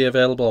going to be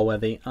available or where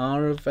they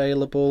are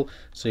available,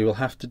 so you will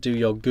have to do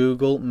your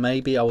Google.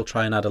 Maybe I will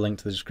try and add a link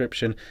to the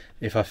description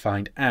if I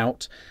find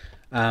out.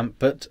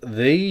 But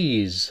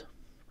these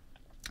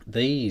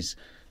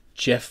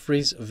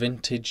Jeffrey's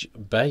Vintage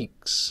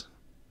Bakes.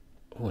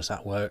 Oh, has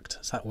that worked?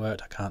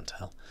 I can't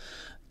tell.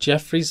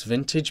 Jeffrey's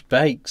Vintage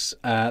Bakes.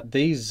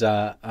 These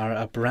are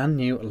a brand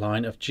new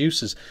line of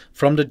juices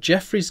from the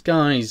Jeffrey's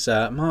guys.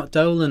 Mark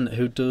Dolan,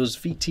 who does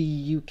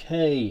VT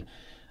UK.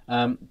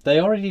 They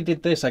already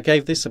did this. I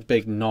gave this a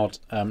big nod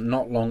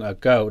not long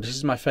ago. This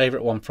is my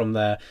favourite one from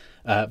their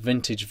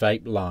vintage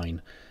vape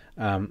line.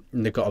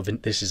 They've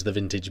got this is the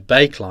vintage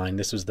bake line.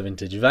 This was the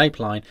vintage vape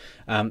line.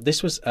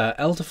 This was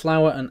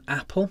elderflower and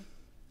apple.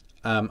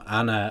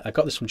 And I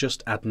got this from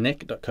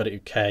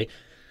justadnick.co.uk,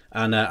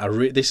 and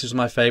this is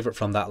my favourite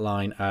from that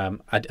line.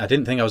 I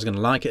didn't think I was going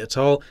to like it at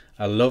all.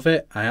 I love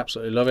it. I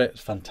absolutely love it.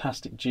 It's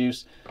fantastic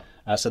juice.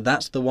 So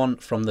that's the one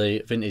from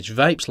the vintage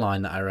vapes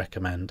line that I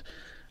recommend.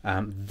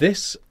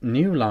 This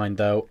new line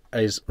though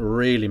is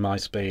really my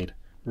speed.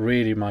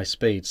 really my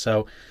speed.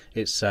 So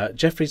it's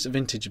Jeffrey's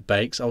Vintage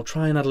Bakes. I'll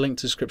try and add a link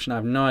to the description. I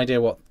have no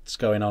idea what's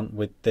going on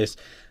with this,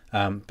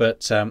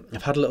 but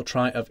I've had a little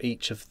try of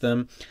each of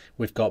them.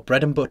 We've got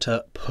bread and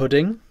butter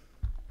pudding.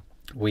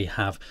 We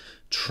have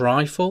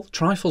trifle.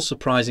 Trifle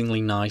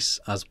surprisingly nice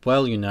as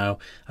well, you know.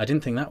 I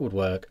didn't think that would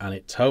work, and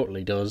it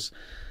totally does.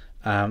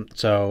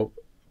 So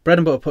bread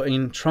and butter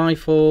pudding,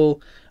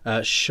 trifle,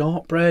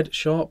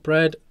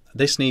 shortbread.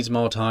 This needs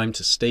more time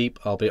to steep,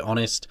 I'll be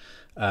honest.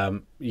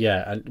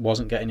 Yeah, I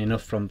wasn't getting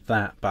enough from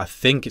that, but I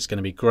think it's going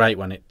to be great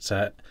when it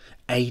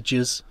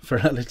ages for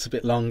a little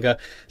bit longer.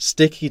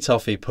 Sticky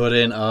toffee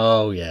pudding,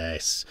 oh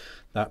yes,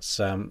 that's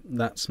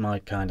my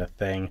kind of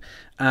thing.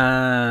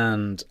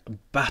 And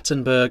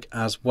Battenberg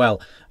as well,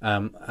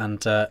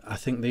 and I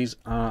think these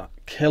are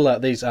killer.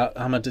 These are,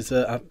 I'm a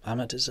dessert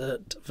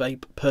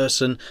vape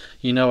person,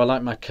 you know. I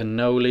like my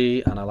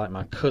cannoli and I like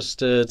my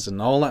custards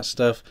and all that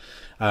stuff,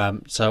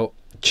 so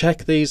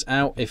check these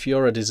out if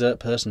you're a dessert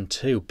person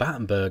too.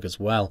 Battenberg as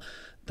well.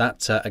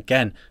 That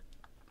again,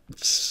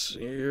 it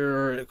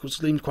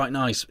seemed quite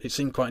nice. It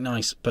seemed quite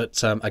nice,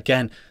 but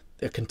again,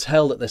 I can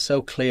tell that they're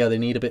so clear. They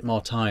need a bit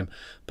more time.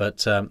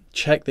 But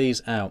check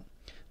these out.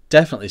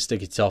 Definitely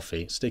sticky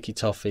toffee. Sticky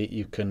toffee.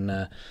 You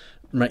can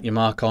make your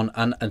mark on,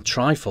 and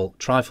trifle.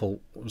 Trifle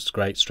was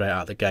great straight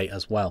out of the gate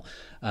as well.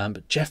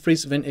 But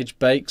Jeffrey's Vintage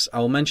Bakes.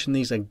 I'll mention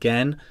these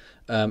again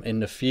in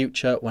the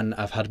future when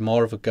I've had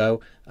more of a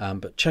go.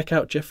 But check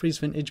out Jeffrey's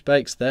Vintage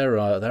Bakes. They're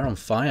on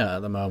fire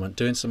at the moment,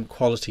 doing some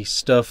quality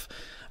stuff.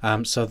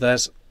 So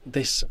there's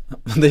this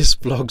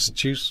vlog's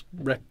juice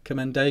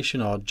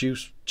recommendation or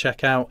juice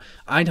checkout.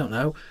 I don't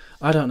know.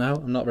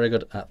 I'm not very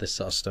good at this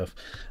sort of stuff.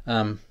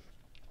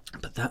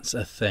 But that's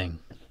a thing.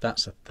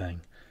 That's a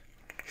thing.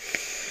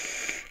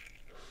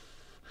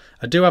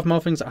 I do have more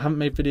things that I haven't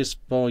made videos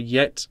for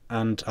yet,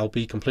 and I'll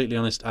be completely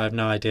honest, I have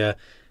no idea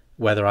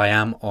whether I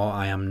am or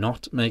I am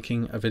not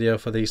making a video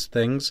for these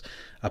things.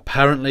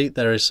 Apparently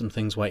there is some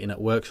things waiting at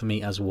work for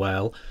me as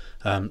well,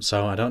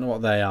 so I don't know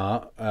what they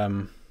are.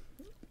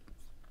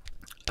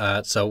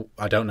 So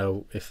I don't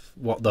know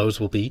what those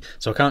will be,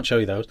 so I can't show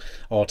you those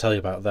or tell you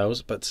about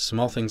those, but some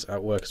more things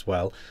at work as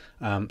well.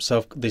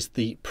 So there's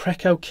the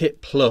Preco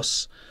Kit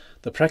Plus.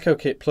 The Preco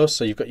Kit Plus,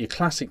 so you've got your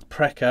classic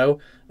Preco.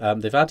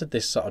 They've added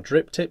this sort of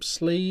drip tip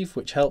sleeve,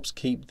 which helps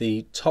keep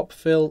the top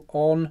fill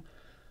on,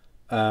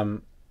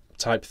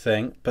 type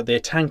thing, but the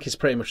tank is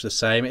pretty much the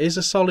same. It is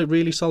a solid,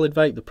 really solid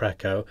vape, the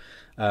Preco,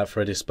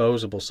 for a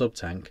disposable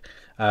sub-tank.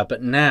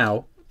 But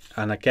now,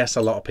 and I guess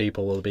a lot of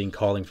people will have been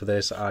calling for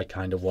this, I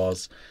kind of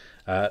was,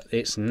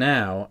 it's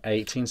now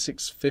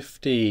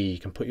 18650. You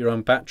can put your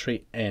own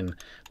battery in,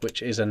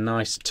 which is a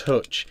nice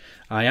touch.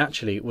 I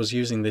actually was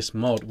using this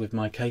mod with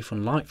my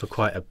K-Fun Lite for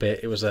quite a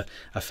bit.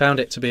 I found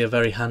it to be a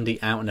very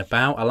handy out and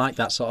about. I like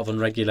that sort of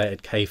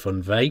unregulated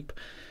K-Fun vape,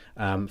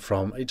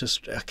 from it,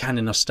 just kind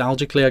of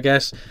nostalgically, I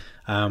guess.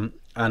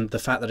 And the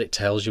fact that it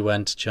tells you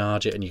when to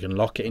charge it and you can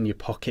lock it in your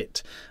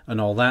pocket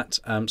and all that,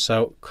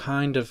 so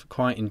kind of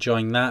quite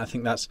enjoying that. I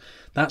think that's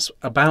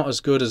about as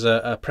good as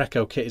a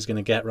Preco kit is going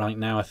to get right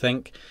now, I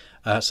think.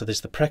 So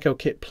there's the Preco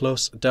Kit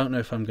Plus. Don't know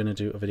if I'm going to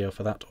do a video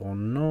for that or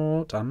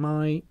not. I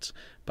might,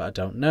 but I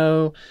don't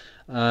know.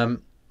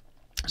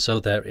 So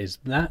there is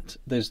that.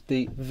 There's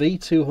the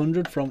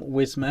V200 from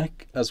Wismec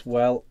as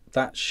well.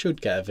 That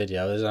should get a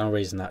video. There's no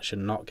reason that should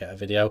not get a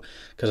video,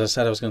 because I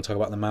said I was going to talk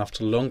about the mouth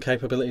to lung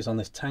capabilities on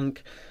this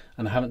tank,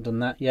 and I haven't done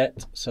that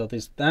yet. So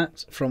there's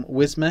that from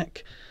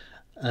Wismec.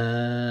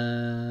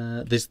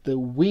 There's the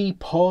Wii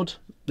Pod.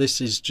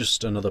 This is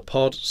just another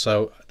pod,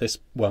 so this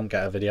won't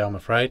get a video, I'm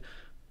afraid.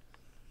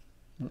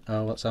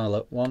 Oh, let's have a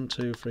look. 1,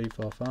 2, 3,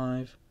 4,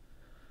 5.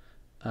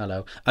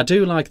 Hello. I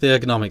do like the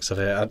ergonomics of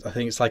it. I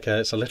think it's like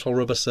it's a little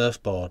rubber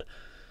surfboard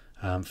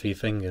for your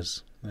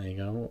fingers. There you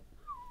go.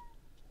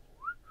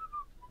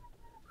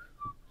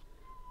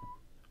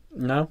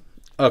 No?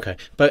 Okay.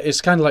 But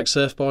it's kind of like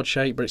surfboard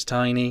shape, but it's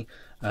tiny.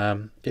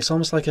 It's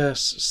almost like a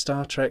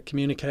Star Trek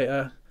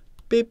communicator.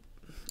 Beep.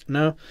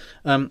 No?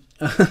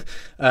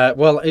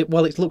 Well,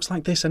 it looks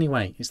like this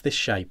anyway. It's this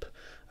shape.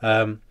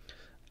 And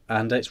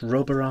it's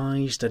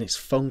rubberized and it's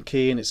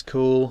funky and it's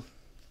cool.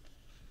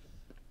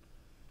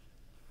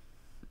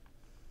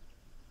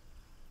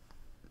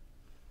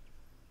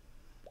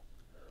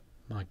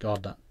 My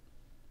God, that...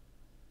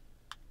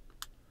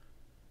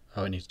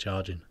 Oh, it needs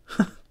charging.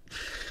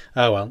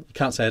 Oh well, you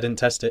can't say I didn't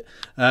test it.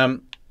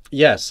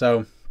 Yeah,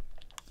 so...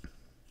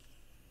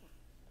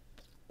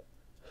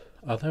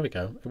 Oh, there we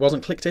go. It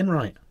wasn't clicked in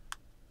right.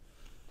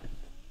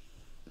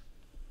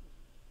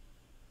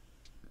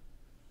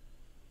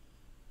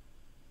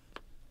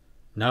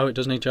 No, it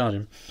does need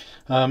charging.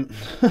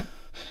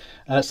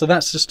 So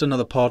that's just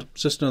another pod.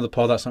 It's just another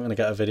pod. That's not going to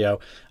get a video.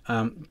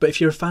 But if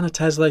you're a fan of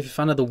Tesla, if you're a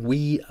fan of the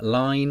Wii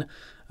line,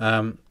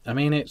 I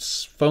mean,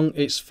 it's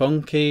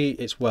funky,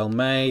 it's well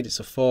made, it's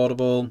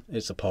affordable,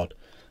 it's a pod,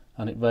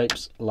 and it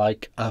vapes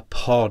like a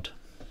pod.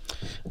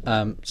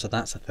 So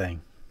that's a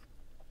thing.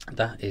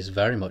 That is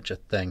very much a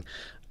thing.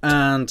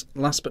 And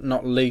last but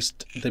not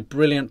least, the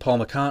brilliant Paul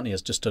McCartney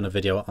has just done a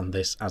video on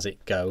this as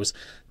it goes.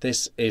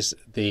 This is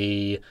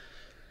the,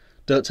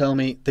 don't tell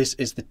me, this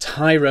is the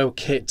Tyro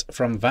kit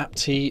from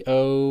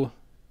Vaptio.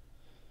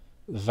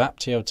 The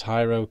Vaptio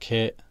Tyro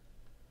kit.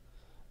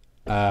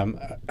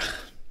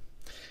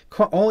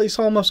 It's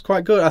almost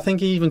quite good. I think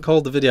he even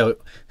called the video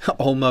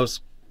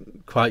almost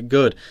quite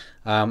good.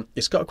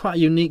 It's got quite a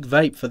unique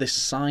vape for this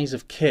size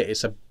of kit.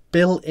 It's a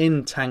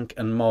built-in tank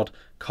and mod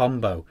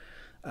combo.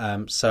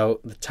 So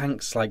the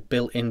tank's like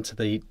built into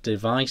the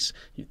device.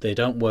 They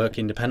don't work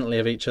independently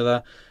of each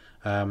other.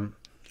 It's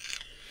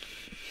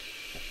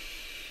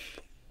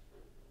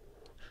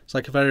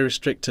like a very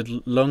restricted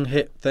lung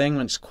hit thing,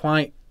 and it's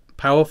quite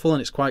powerful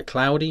and it's quite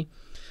cloudy,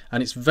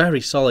 and it's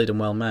very solid and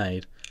well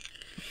made.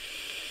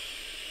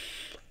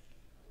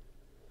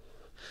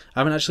 I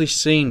haven't actually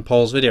seen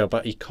Paul's video,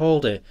 but he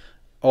called it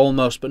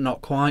almost but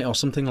not quite, or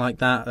something like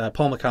that.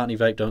 Paul McCartney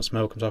Vape Don't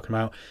Smoke I'm talking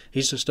about.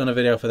 He's just done a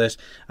video for this,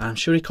 and I'm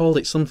sure he called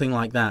it something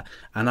like that.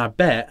 And I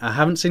bet, I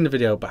haven't seen the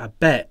video, but I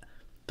bet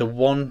the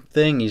one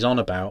thing he's on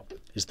about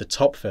is the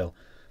top fill,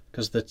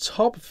 because the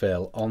top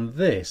fill on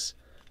this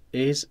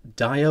is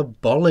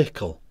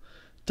diabolical.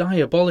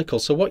 Diabolical.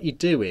 So what you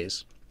do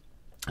is,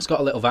 it's got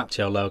a little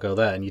Vaptio logo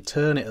there, and you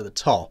turn it at the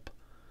top,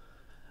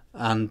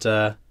 and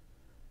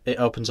it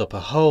opens up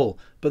a hole.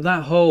 But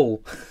that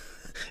hole,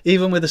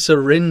 even with a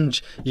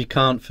syringe, you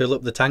can't fill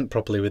up the tank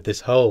properly with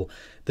this hole.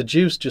 The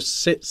juice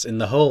just sits in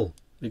the hole.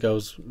 It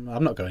goes,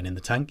 I'm not going in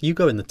the tank, you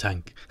go in the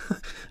tank.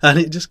 And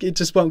it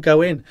just won't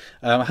go in.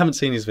 I haven't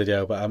seen his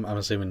video, but I'm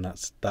assuming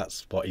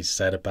that's what he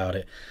said about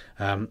it.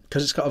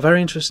 Because it's got a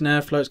very interesting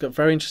airflow, it's got a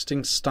very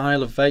interesting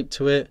style of vape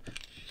to it.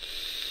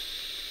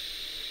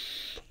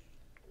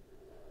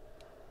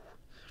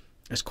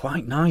 It's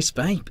quite nice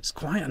vape. It's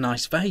quite a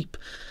nice vape,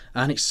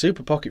 and it's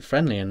super pocket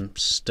friendly and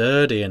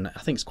sturdy, and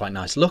I think it's quite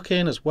nice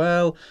looking as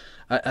well.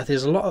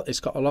 There's a lot. It's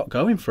got a lot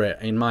going for it,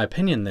 in my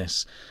opinion.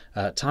 This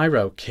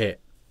Tyro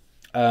kit,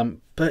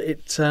 but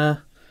it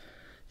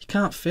you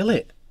can't fill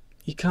it.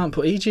 You can't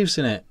put e-juice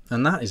in it,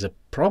 and that is a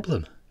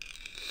problem.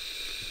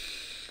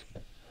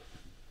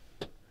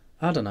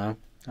 I don't know.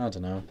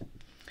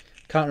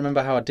 Can't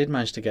remember how I did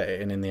manage to get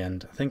it in the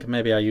end. I think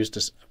maybe I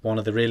used one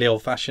of the really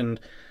old-fashioned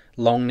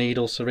long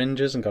needle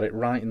syringes and got it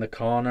right in the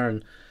corner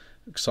and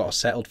sort of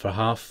settled for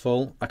half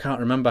full. I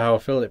can't remember how I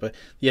filled it, but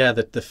yeah,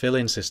 the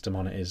filling system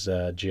on it is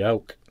a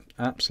joke,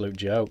 absolute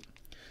joke.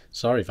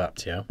 Sorry,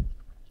 Vaptio.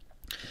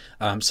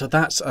 So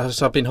that's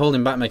so I've been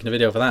holding back making a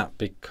video for that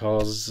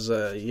because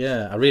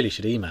yeah, I really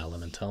should email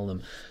them and tell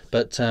them,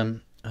 but I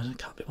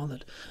can't be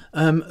bothered.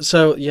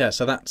 So yeah,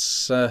 so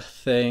that's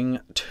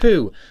thing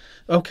 2.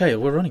 Okay,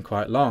 we're running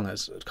quite long,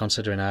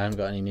 considering I haven't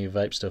got any new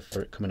vape stuff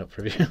for it coming up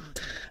for review.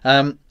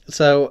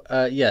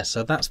 Yeah,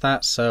 so that's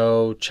that.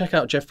 So check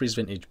out Jeffrey's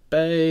Vintage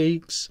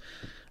Bakes.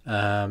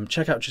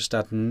 Check out Just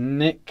Add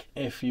Nick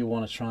if you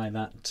want to try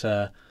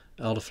that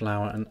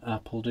elderflower and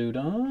apple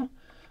doodah.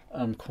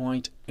 I'm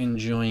quite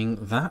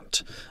enjoying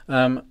that.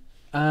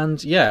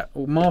 And yeah,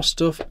 more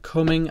stuff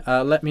coming.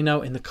 Let me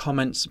know in the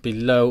comments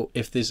below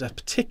if there's a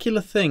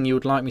particular thing you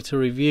would like me to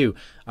review.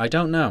 I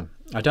don't know.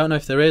 I don't know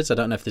if there is. I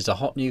don't know if there's a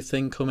hot new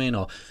thing coming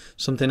or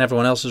something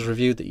everyone else has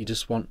reviewed that you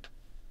just want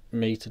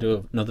me to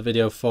do another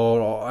video for,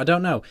 or I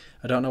don't know.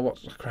 I don't know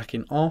what's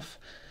cracking off.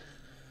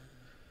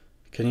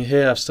 Can you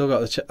hear? I've still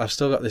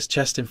got this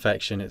chest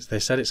infection. They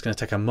said it's going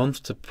to take a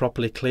month to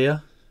properly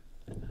clear.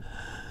 I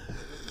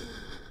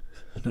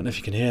don't know if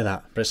you can hear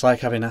that, but it's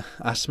like having an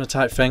asthma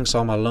type thing,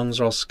 so my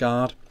lungs are all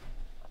scarred.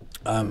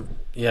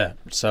 Yeah,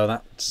 so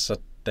that's a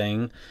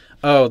thing.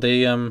 Oh,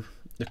 the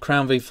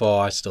Crown V4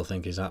 I still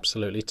think is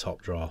absolutely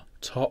top draw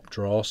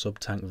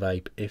sub-tank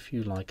vape. If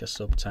you like a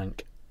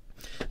sub-tank,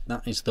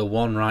 that is the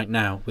one right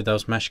now with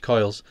those mesh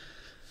coils.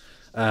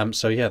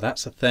 So yeah,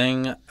 that's a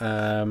thing.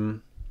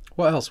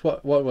 What else?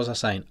 What was I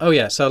saying? Oh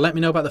yeah, so let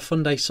me know about the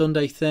Fun Day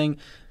Sunday thing.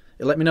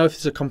 Let me know if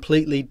there's a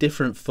completely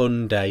different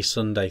Fun Day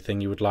Sunday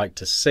thing you would like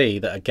to see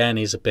that again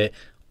is a bit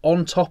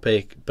on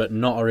topic but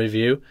not a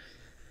review.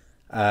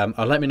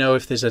 Or let me know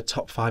if there's a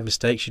top 5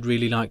 mistakes you'd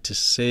really like to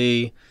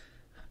see.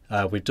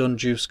 We've done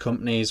juice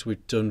companies,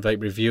 we've done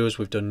vape reviewers,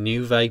 we've done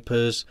new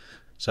vapors,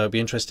 so it'd be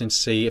interesting to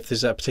see if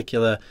there's a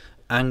particular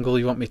angle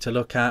you want me to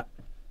look at.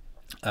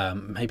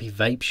 Maybe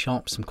vape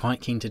shops. I'm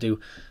quite keen to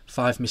do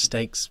 5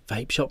 mistakes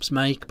vape shops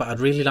make, but I'd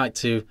really like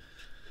to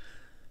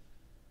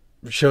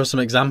show some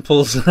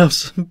examples of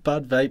some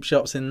bad vape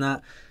shops in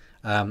that.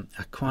 I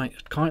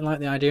quite like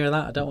the idea of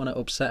that. I don't want to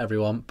upset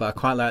everyone, but I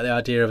quite like the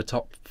idea of a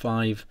top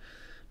 5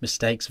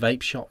 mistakes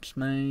vape shops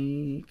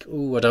make.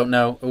 Oh, I don't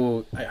know.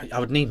 Oh, I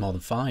would need more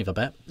than 5, I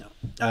bet.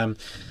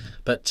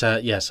 But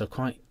yeah, so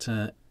quite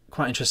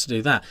interested to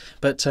do that.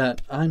 But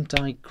I'm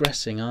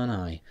digressing, aren't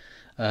I?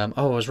 Oh,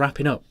 I was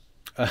wrapping up.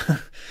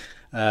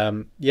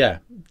 Yeah,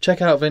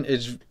 check out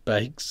Vintage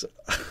Bakes.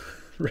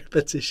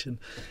 Repetition.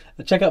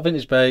 Check out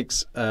Vintage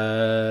Bakes.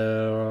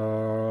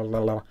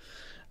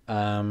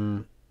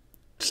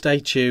 Stay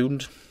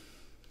tuned.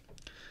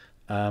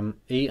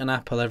 Eat an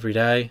apple every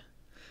day.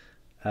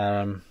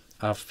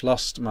 I've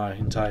lost my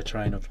entire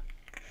train of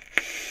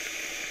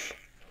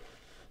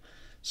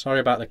Sorry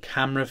about the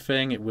camera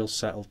thing. It will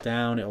settle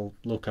down. It'll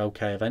look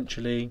okay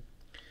eventually.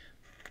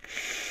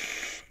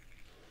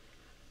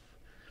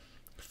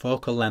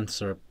 Focal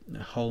lengths are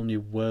a whole new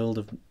world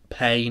of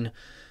pain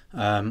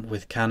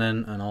with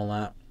Canon and all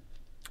that.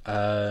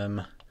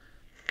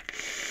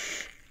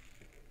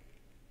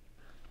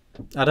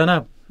 I don't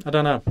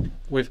know.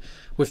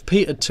 We've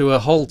petered to a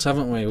halt,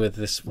 haven't we, with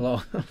this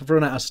vlog? I've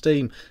run out of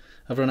steam.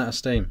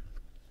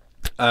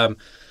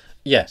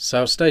 Yeah,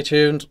 so stay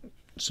tuned.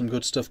 Some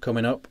good stuff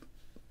coming up.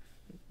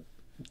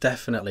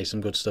 Definitely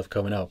some good stuff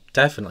coming up.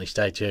 Definitely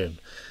stay tuned.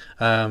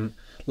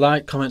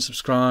 Like, comment,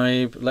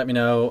 subscribe. Let me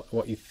know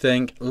what you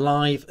think.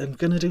 Live. I'm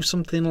going to do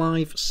something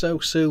live so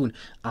soon.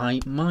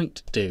 I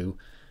might do...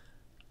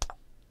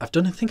 I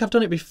think I've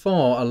done it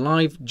before. A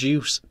live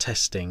juice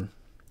testing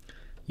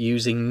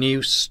using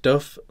new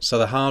stuff. So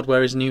the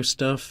hardware is new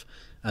stuff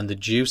and the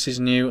juice is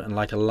new, and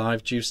like a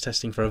live juice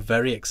testing for a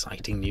very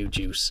exciting new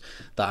juice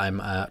that I'm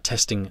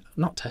trying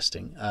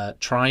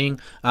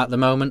at the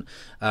moment.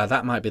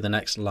 That might be the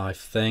next live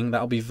thing.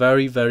 That'll be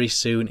very, very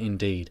soon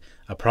indeed.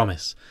 I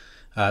promise.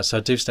 So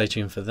do stay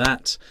tuned for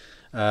that.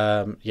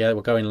 Yeah,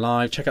 we're going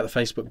live. Check out the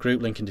Facebook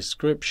group, link in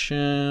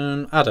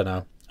description. I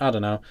don't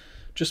know.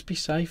 Just be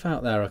safe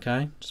out there,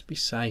 okay? Just be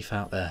safe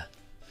out there,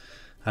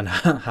 and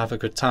have a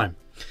good time.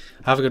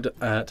 Have a good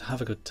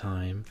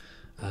time.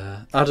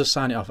 I'll just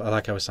sign it off. I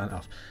like how I sign it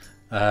off.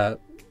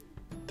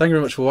 Thank you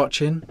very much for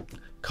watching.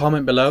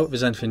 Comment below if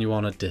there's anything you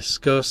want to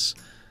discuss.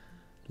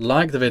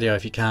 Like the video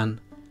if you can,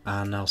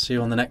 and I'll see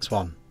you on the next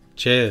one.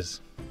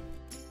 Cheers.